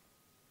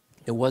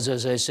 It was,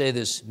 as I say,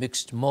 this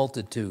mixed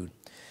multitude.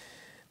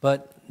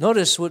 But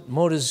notice what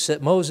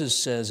Moses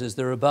says as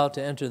they're about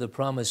to enter the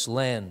promised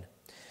land.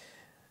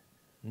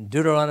 In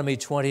Deuteronomy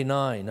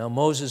 29, now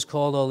Moses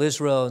called all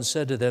Israel and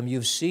said to them,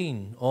 "You've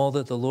seen all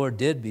that the Lord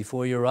did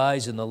before your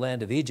eyes in the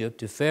land of Egypt,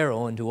 to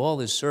Pharaoh and to all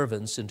his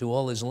servants and to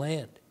all his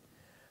land.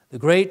 The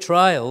great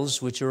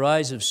trials which your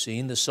eyes have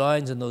seen, the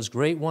signs and those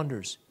great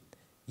wonders.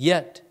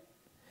 Yet,"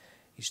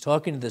 he's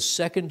talking to the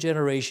second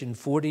generation,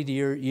 40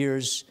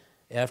 years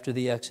after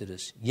the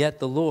Exodus, "yet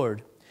the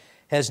Lord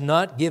has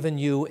not given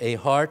you a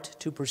heart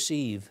to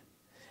perceive,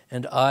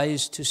 and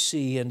eyes to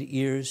see, and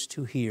ears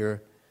to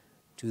hear,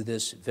 to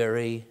this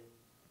very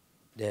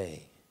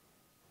day."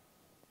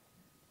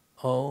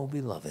 Oh,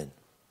 beloved,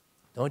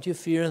 don't you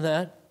fear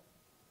that?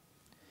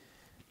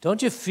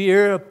 Don't you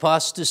fear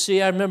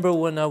apostasy? I remember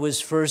when I was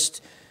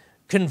first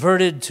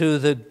converted to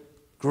the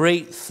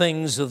great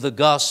things of the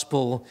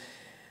gospel,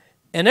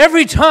 and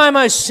every time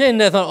I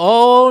sinned, I thought,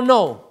 oh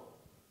no,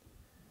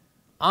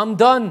 I'm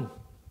done.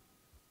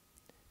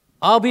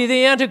 I'll be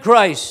the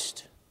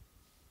Antichrist.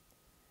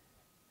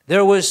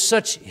 There was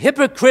such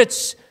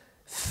hypocrites'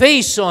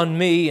 face on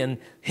me and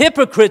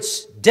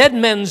hypocrites' dead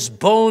men's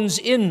bones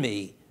in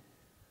me.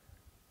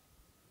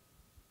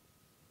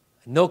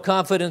 No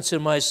confidence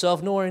in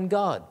myself, nor in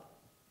God,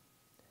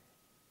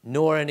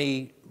 nor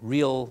any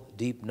real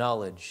deep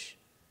knowledge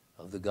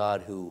of the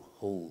God who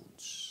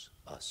holds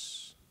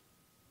us,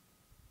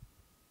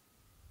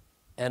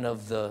 and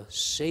of the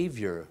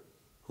Savior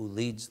who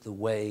leads the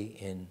way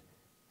in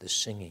the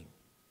singing.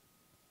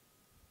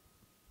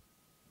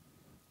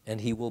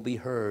 And he will be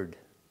heard.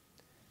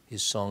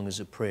 His song is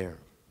a prayer.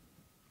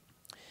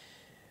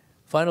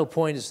 Final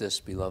point is this,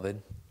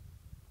 beloved.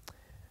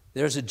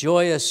 There's a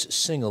joyous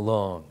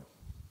sing-along.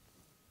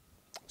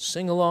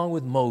 Sing along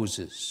with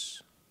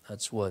Moses.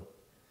 That's what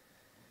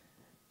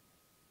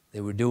they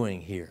were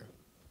doing here.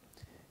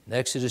 In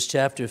Exodus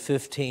chapter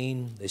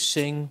 15, they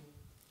sing,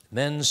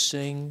 men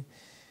sing.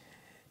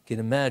 You can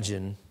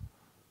imagine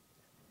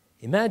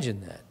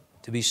that,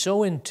 to be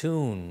so in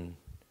tune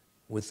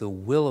with the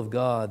will of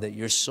God that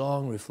your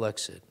song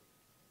reflects it,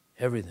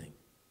 everything.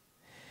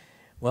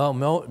 Well,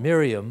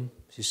 Miriam,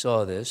 she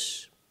saw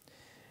this,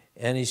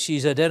 and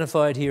she's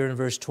identified here in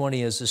verse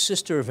 20 as the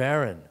sister of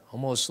Aaron,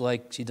 almost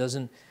like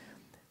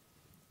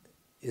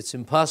it's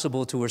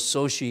impossible to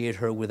associate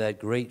her with that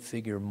great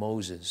figure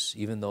Moses,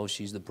 even though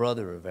she's the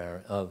brother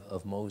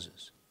of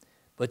Moses.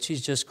 But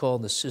she's just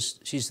called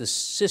she's the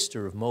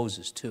sister of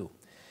Moses too.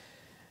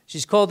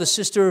 She's called the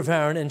sister of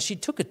Aaron, and she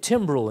took a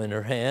timbrel in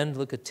her hand,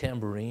 like a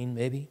tambourine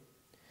maybe.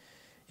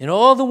 And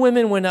all the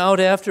women went out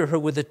after her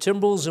with the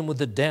timbrels and with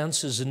the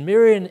dances, and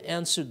Miriam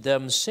answered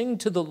them, "Sing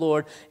to the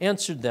Lord,"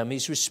 answered them.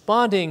 He's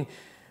responding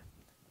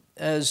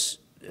as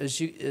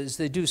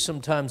they do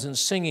sometimes in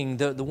singing.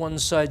 The one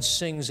side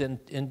sings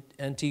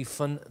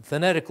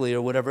antiphonetically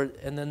or whatever,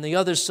 and then the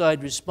other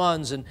side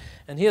responds, and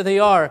here they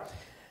are.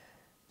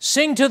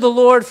 "Sing to the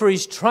Lord, for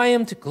he's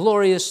triumphed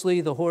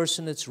gloriously. The horse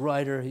and its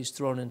rider he's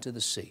thrown into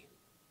the sea."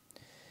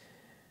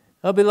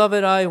 Now,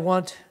 beloved, I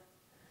want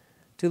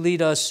to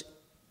lead us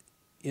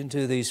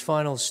into these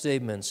final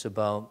statements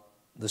about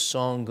the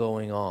song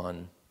going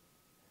on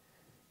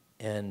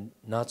and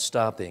not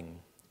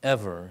stopping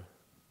ever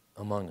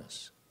among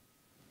us.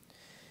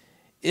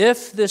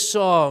 If this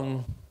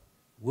song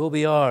will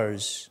be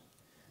ours,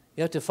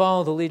 you have to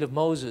follow the lead of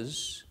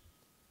Moses,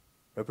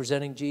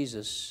 representing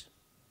Jesus,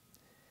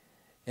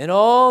 and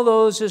all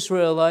those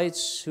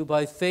Israelites who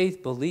by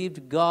faith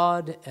believed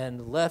God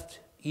and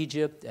left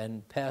Egypt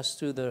and passed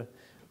through the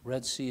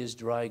Red Sea as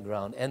dry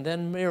ground, and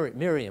then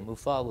Miriam who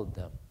followed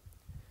them.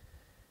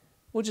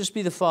 We'll just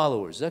be the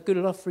followers. Is that good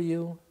enough for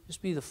you?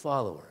 Just be the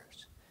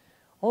followers.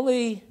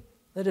 Only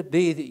let it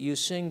be that you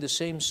sing the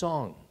same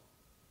song.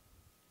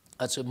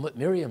 That's what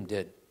Miriam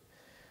did.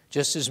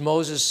 Just as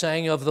Moses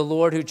sang of the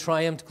Lord who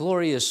triumphed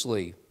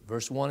gloriously,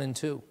 verse 1 and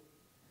 2.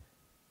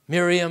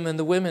 Miriam and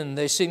the women,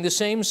 they sing the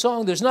same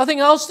song. There's nothing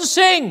else to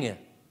sing.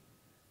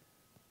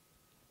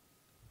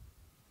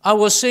 I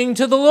will sing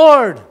to the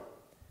Lord,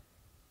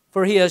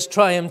 for he has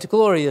triumphed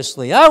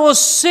gloriously. I will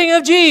sing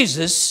of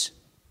Jesus,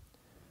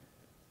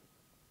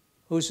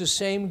 who's the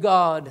same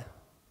God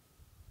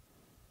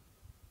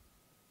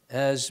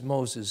as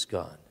Moses'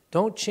 God.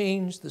 Don't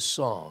change the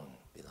song,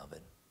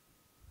 beloved.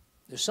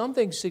 There's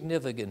something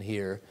significant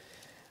here,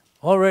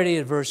 already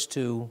in verse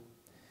 2,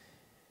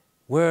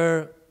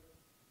 where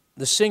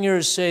the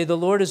singers say, "The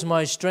Lord is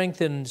my strength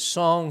and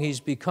song. He's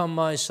become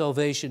my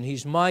salvation.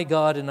 He's my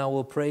God, and I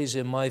will praise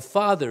him. My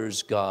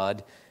Father's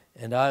God,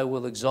 and I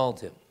will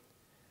exalt him."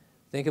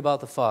 Think about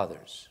the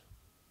fathers.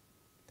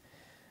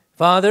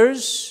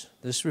 Fathers,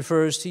 this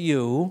refers to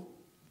you,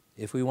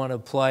 if we want to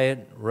apply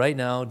it right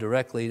now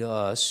directly to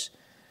us.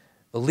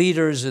 the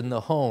leaders in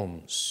the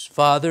homes.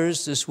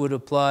 Fathers, this would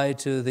apply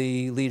to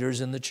the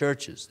leaders in the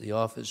churches, the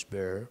office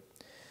bearer.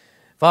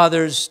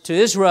 Fathers to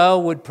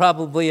Israel would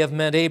probably have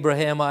meant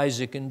Abraham,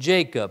 Isaac, and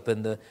Jacob,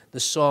 and the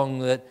song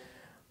that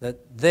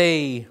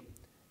they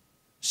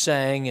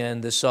sang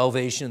and the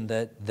salvation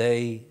that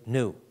they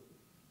knew.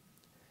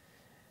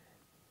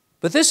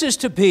 But this is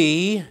to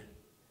be,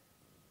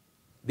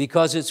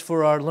 because it's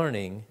for our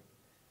learning,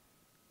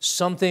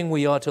 something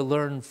we ought to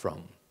learn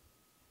from.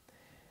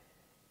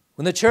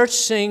 When the church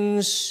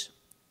sings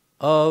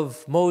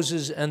of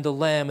Moses and the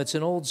Lamb, it's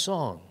an old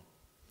song.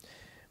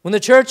 When the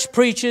church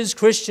preaches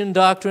Christian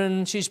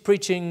doctrine, she's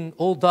preaching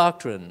old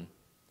doctrine.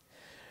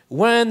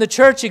 When the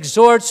church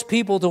exhorts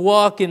people to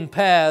walk in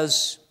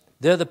paths,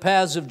 they're the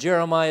paths of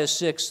Jeremiah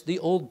 6, the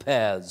old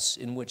paths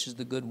in which is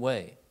the good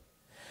way.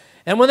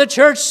 And when the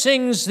church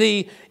sings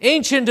the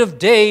Ancient of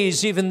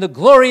Days, even the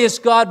glorious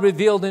God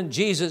revealed in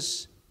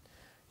Jesus,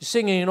 you're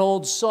singing an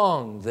old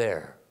song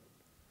there.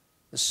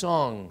 The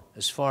song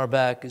as far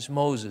back as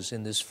Moses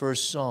in this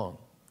first song.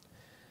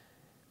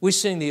 We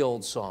sing the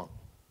old song.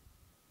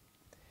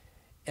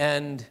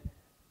 And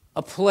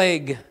a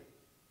plague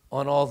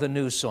on all the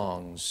new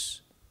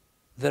songs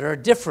that are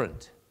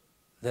different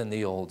than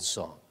the old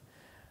song.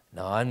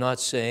 Now, I'm not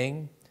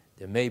saying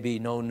there may be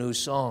no new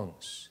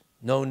songs,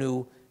 no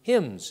new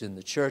hymns in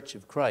the church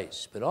of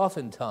Christ, but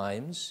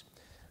oftentimes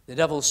the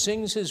devil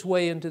sings his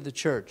way into the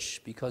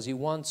church because he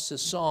wants a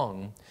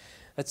song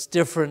that's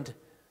different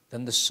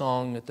than the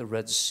song at the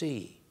Red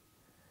Sea.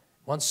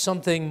 Wants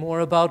something more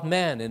about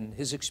man and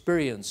his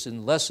experience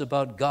and less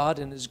about God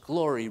and his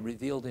glory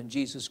revealed in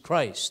Jesus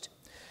Christ.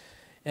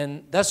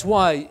 And that's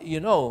why,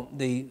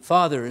 the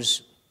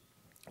fathers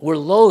were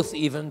loath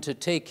even to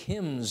take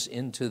hymns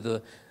into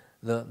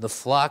the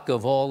flock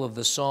of all of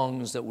the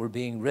songs that were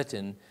being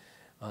written,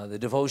 the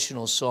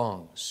devotional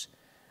songs,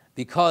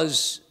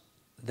 because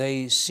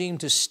they seemed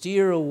to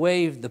steer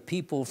away the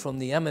people from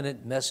the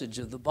eminent message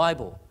of the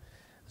Bible.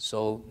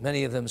 So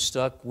many of them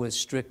stuck with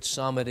strict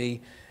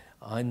psalmody.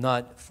 I'm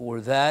not for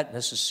that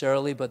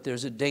necessarily, but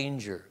there's a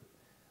danger.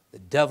 The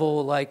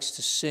devil likes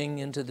to sing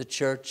into the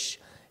church.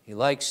 He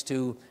likes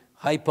to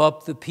hype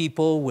up the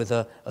people with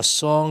a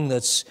song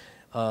that's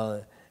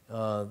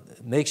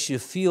makes you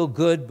feel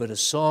good, but a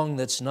song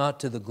that's not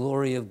to the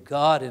glory of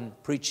God,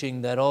 and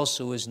preaching that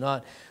also is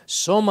not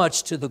so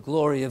much to the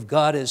glory of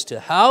God as to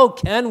how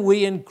can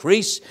we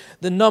increase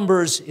the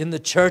numbers in the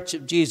church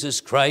of Jesus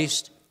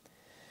Christ.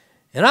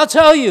 And I'll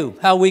tell you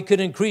how we could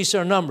increase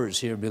our numbers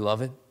here,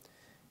 beloved.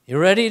 You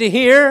ready to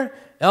hear?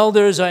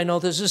 Elders, I know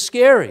this is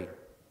scary.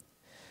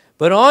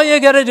 But all you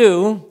got to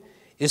do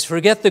is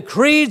forget the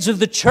creeds of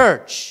the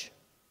church,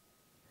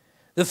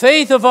 the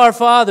faith of our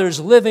fathers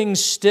living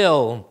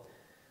still,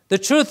 the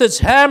truth that's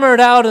hammered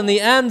out in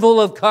the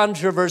anvil of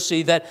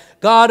controversy that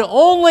God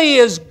only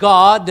is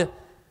God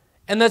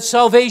and that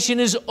salvation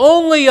is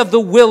only of the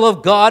will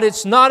of God.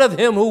 It's not of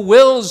him who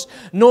wills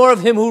nor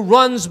of him who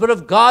runs, but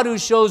of God who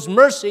shows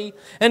mercy,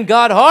 and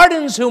God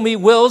hardens whom he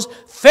wills.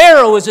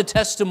 Pharaoh is a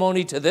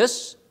testimony to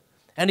this,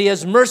 and he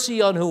has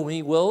mercy on whom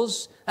he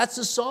wills. That's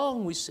the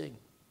song we sing.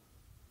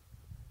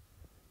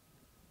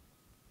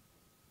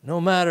 No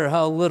matter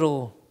how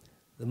little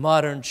the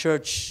modern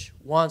church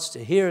wants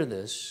to hear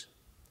this,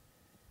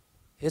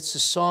 it's the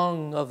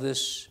song of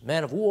this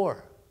man of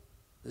war,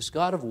 this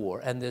God of war,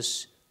 and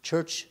this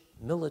church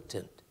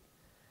militant.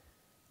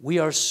 We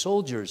are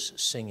soldiers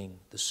singing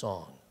the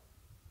song.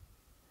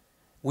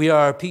 We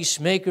are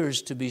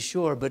peacemakers, to be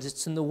sure, but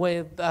it's in the way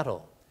of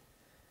battle.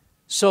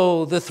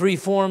 So the three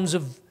forms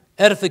of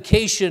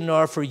edification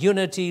are for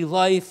unity,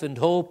 life, and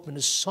hope, and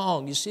a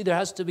song. You see, there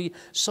has to be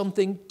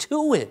something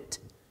to it.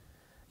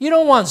 You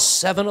don't want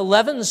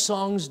 7-11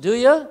 songs, do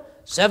you?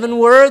 7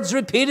 words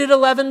repeated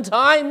 11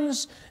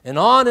 times, and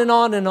on and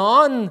on and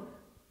on.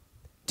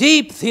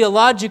 Deep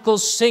theological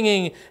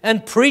singing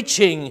and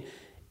preaching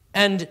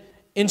and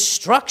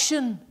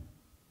instruction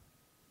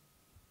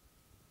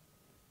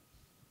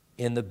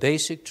in the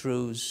basic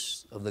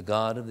truths of the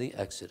God of the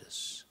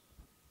Exodus.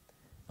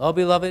 Oh,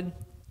 beloved,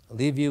 I'll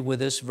leave you with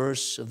this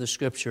verse of the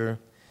Scripture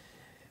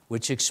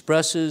which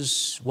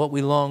expresses what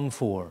we long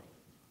for.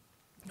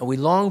 What we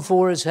long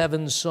for is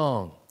heaven's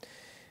song.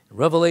 In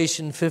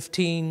Revelation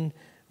 15,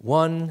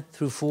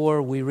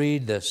 1-4, we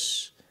read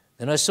this.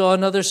 Then I saw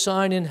another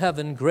sign in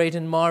heaven, great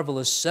and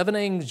marvelous, 7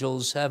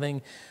 angels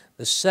having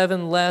the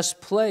 7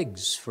 last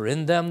plagues, for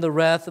in them the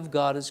wrath of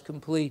God is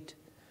complete.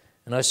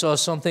 And I saw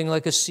something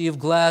like a sea of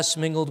glass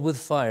mingled with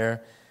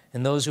fire,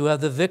 and those who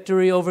have the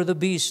victory over the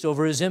beast,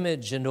 over his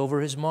image, and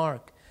over his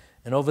mark,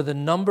 and over the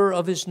number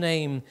of his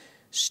name,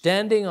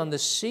 standing on the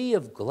sea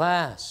of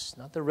glass,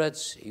 not the Red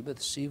Sea, but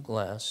the sea of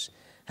glass,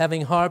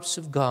 having harps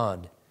of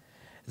God.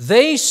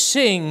 They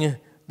sing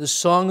the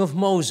song of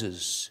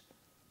Moses,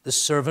 the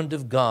servant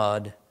of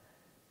God,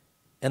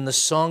 and the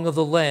song of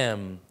the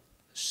Lamb,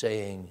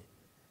 saying,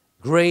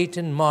 Great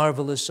and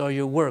marvelous are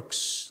your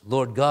works,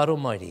 Lord God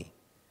Almighty.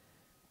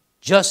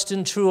 Just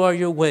and true are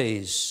your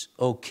ways,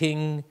 O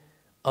King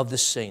of the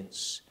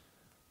saints.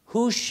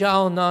 Who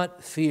shall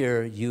not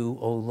fear you,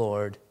 O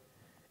Lord,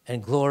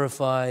 and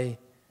glorify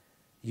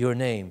your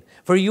name.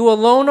 For you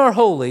alone are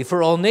holy,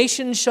 for all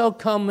nations shall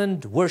come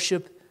and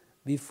worship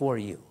before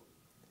you.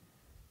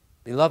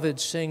 Beloved,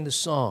 sing the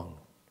song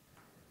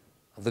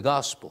of the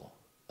gospel,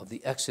 of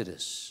the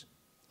Exodus,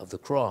 of the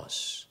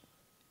cross,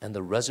 and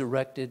the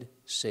resurrected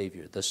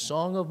Savior, the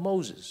song of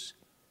Moses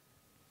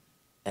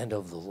and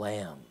of the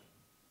Lamb.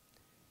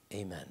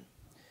 Amen.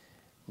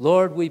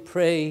 Lord, we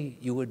pray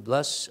you would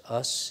bless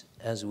us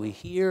as we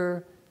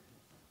hear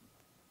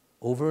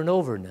over and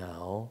over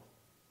now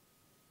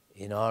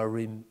in our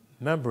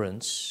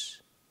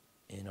remembrance,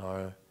 in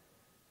our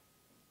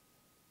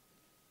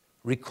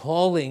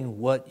recalling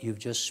what you've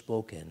just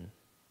spoken,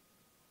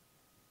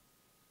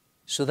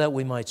 so that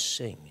we might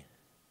sing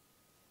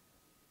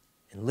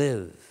and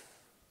live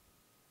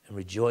and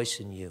rejoice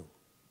in you.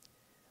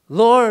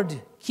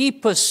 Lord,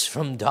 keep us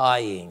from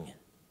dying.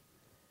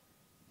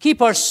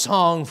 Keep our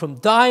song from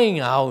dying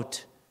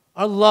out,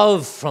 our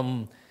love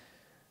from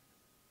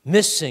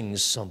missing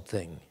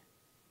something.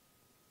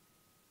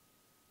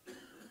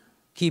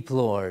 Keep,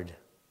 Lord,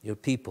 your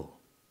people,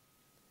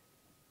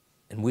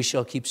 and we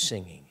shall keep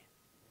singing.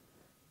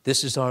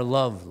 This is our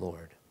love,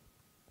 Lord,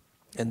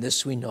 and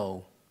this we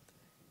know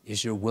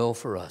is your will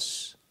for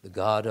us, the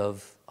God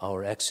of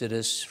our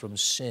exodus from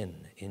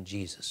sin in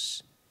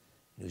Jesus,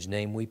 in whose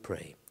name we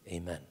pray.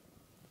 Amen.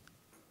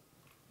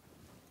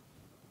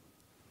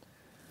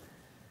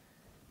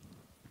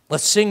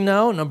 Let's sing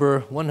now,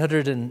 number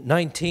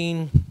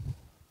 119.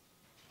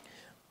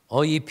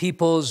 All ye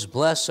peoples,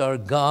 bless our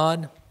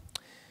God.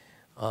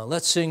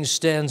 Let's sing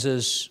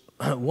stanzas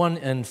 1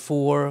 and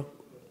 4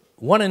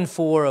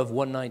 of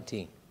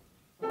 119.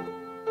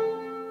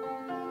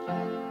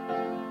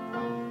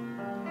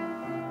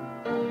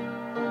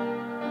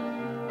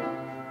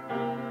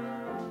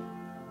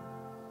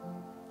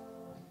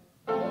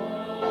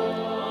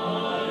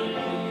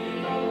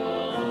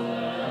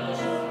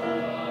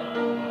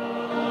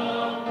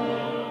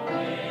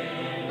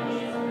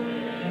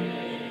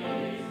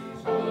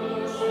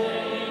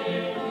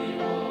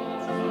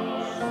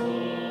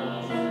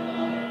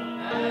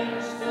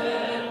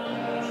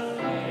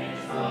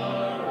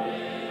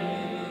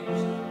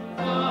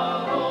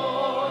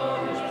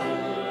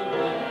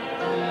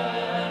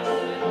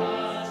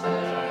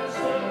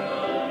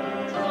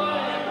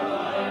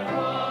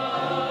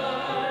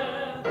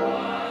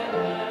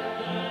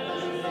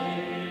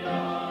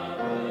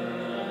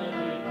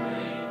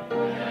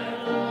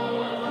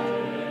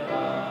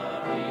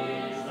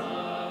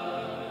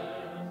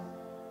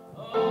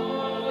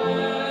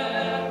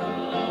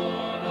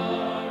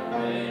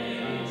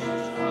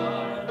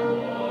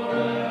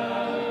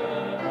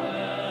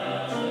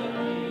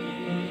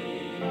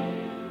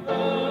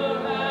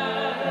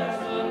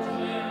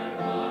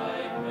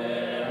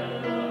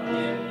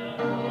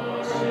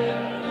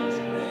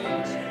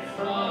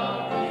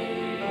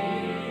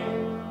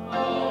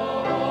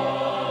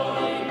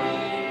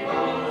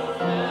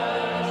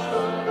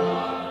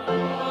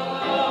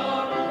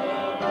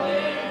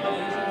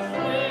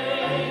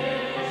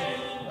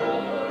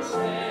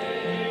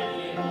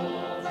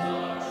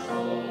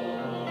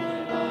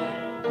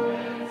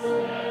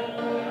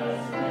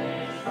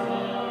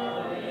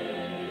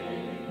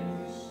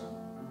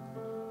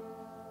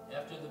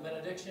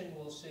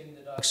 We'll sing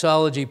the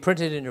doxology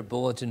printed in your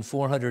bulletin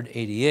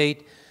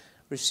 488.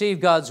 Receive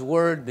God's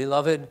word,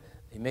 beloved.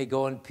 You may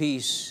go in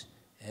peace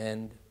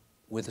and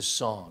with a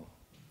song.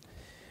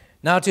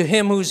 Now to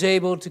him who's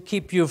able to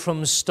keep you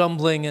from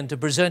stumbling and to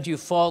present you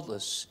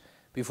faultless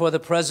before the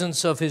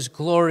presence of his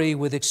glory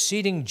with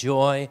exceeding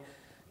joy,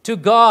 to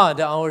God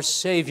our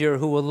Savior,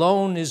 who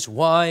alone is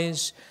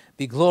wise,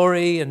 be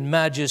glory and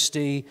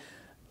majesty,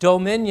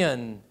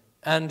 dominion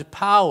and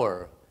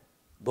power,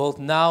 both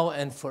now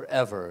and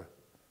forever.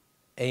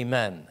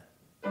 Amen.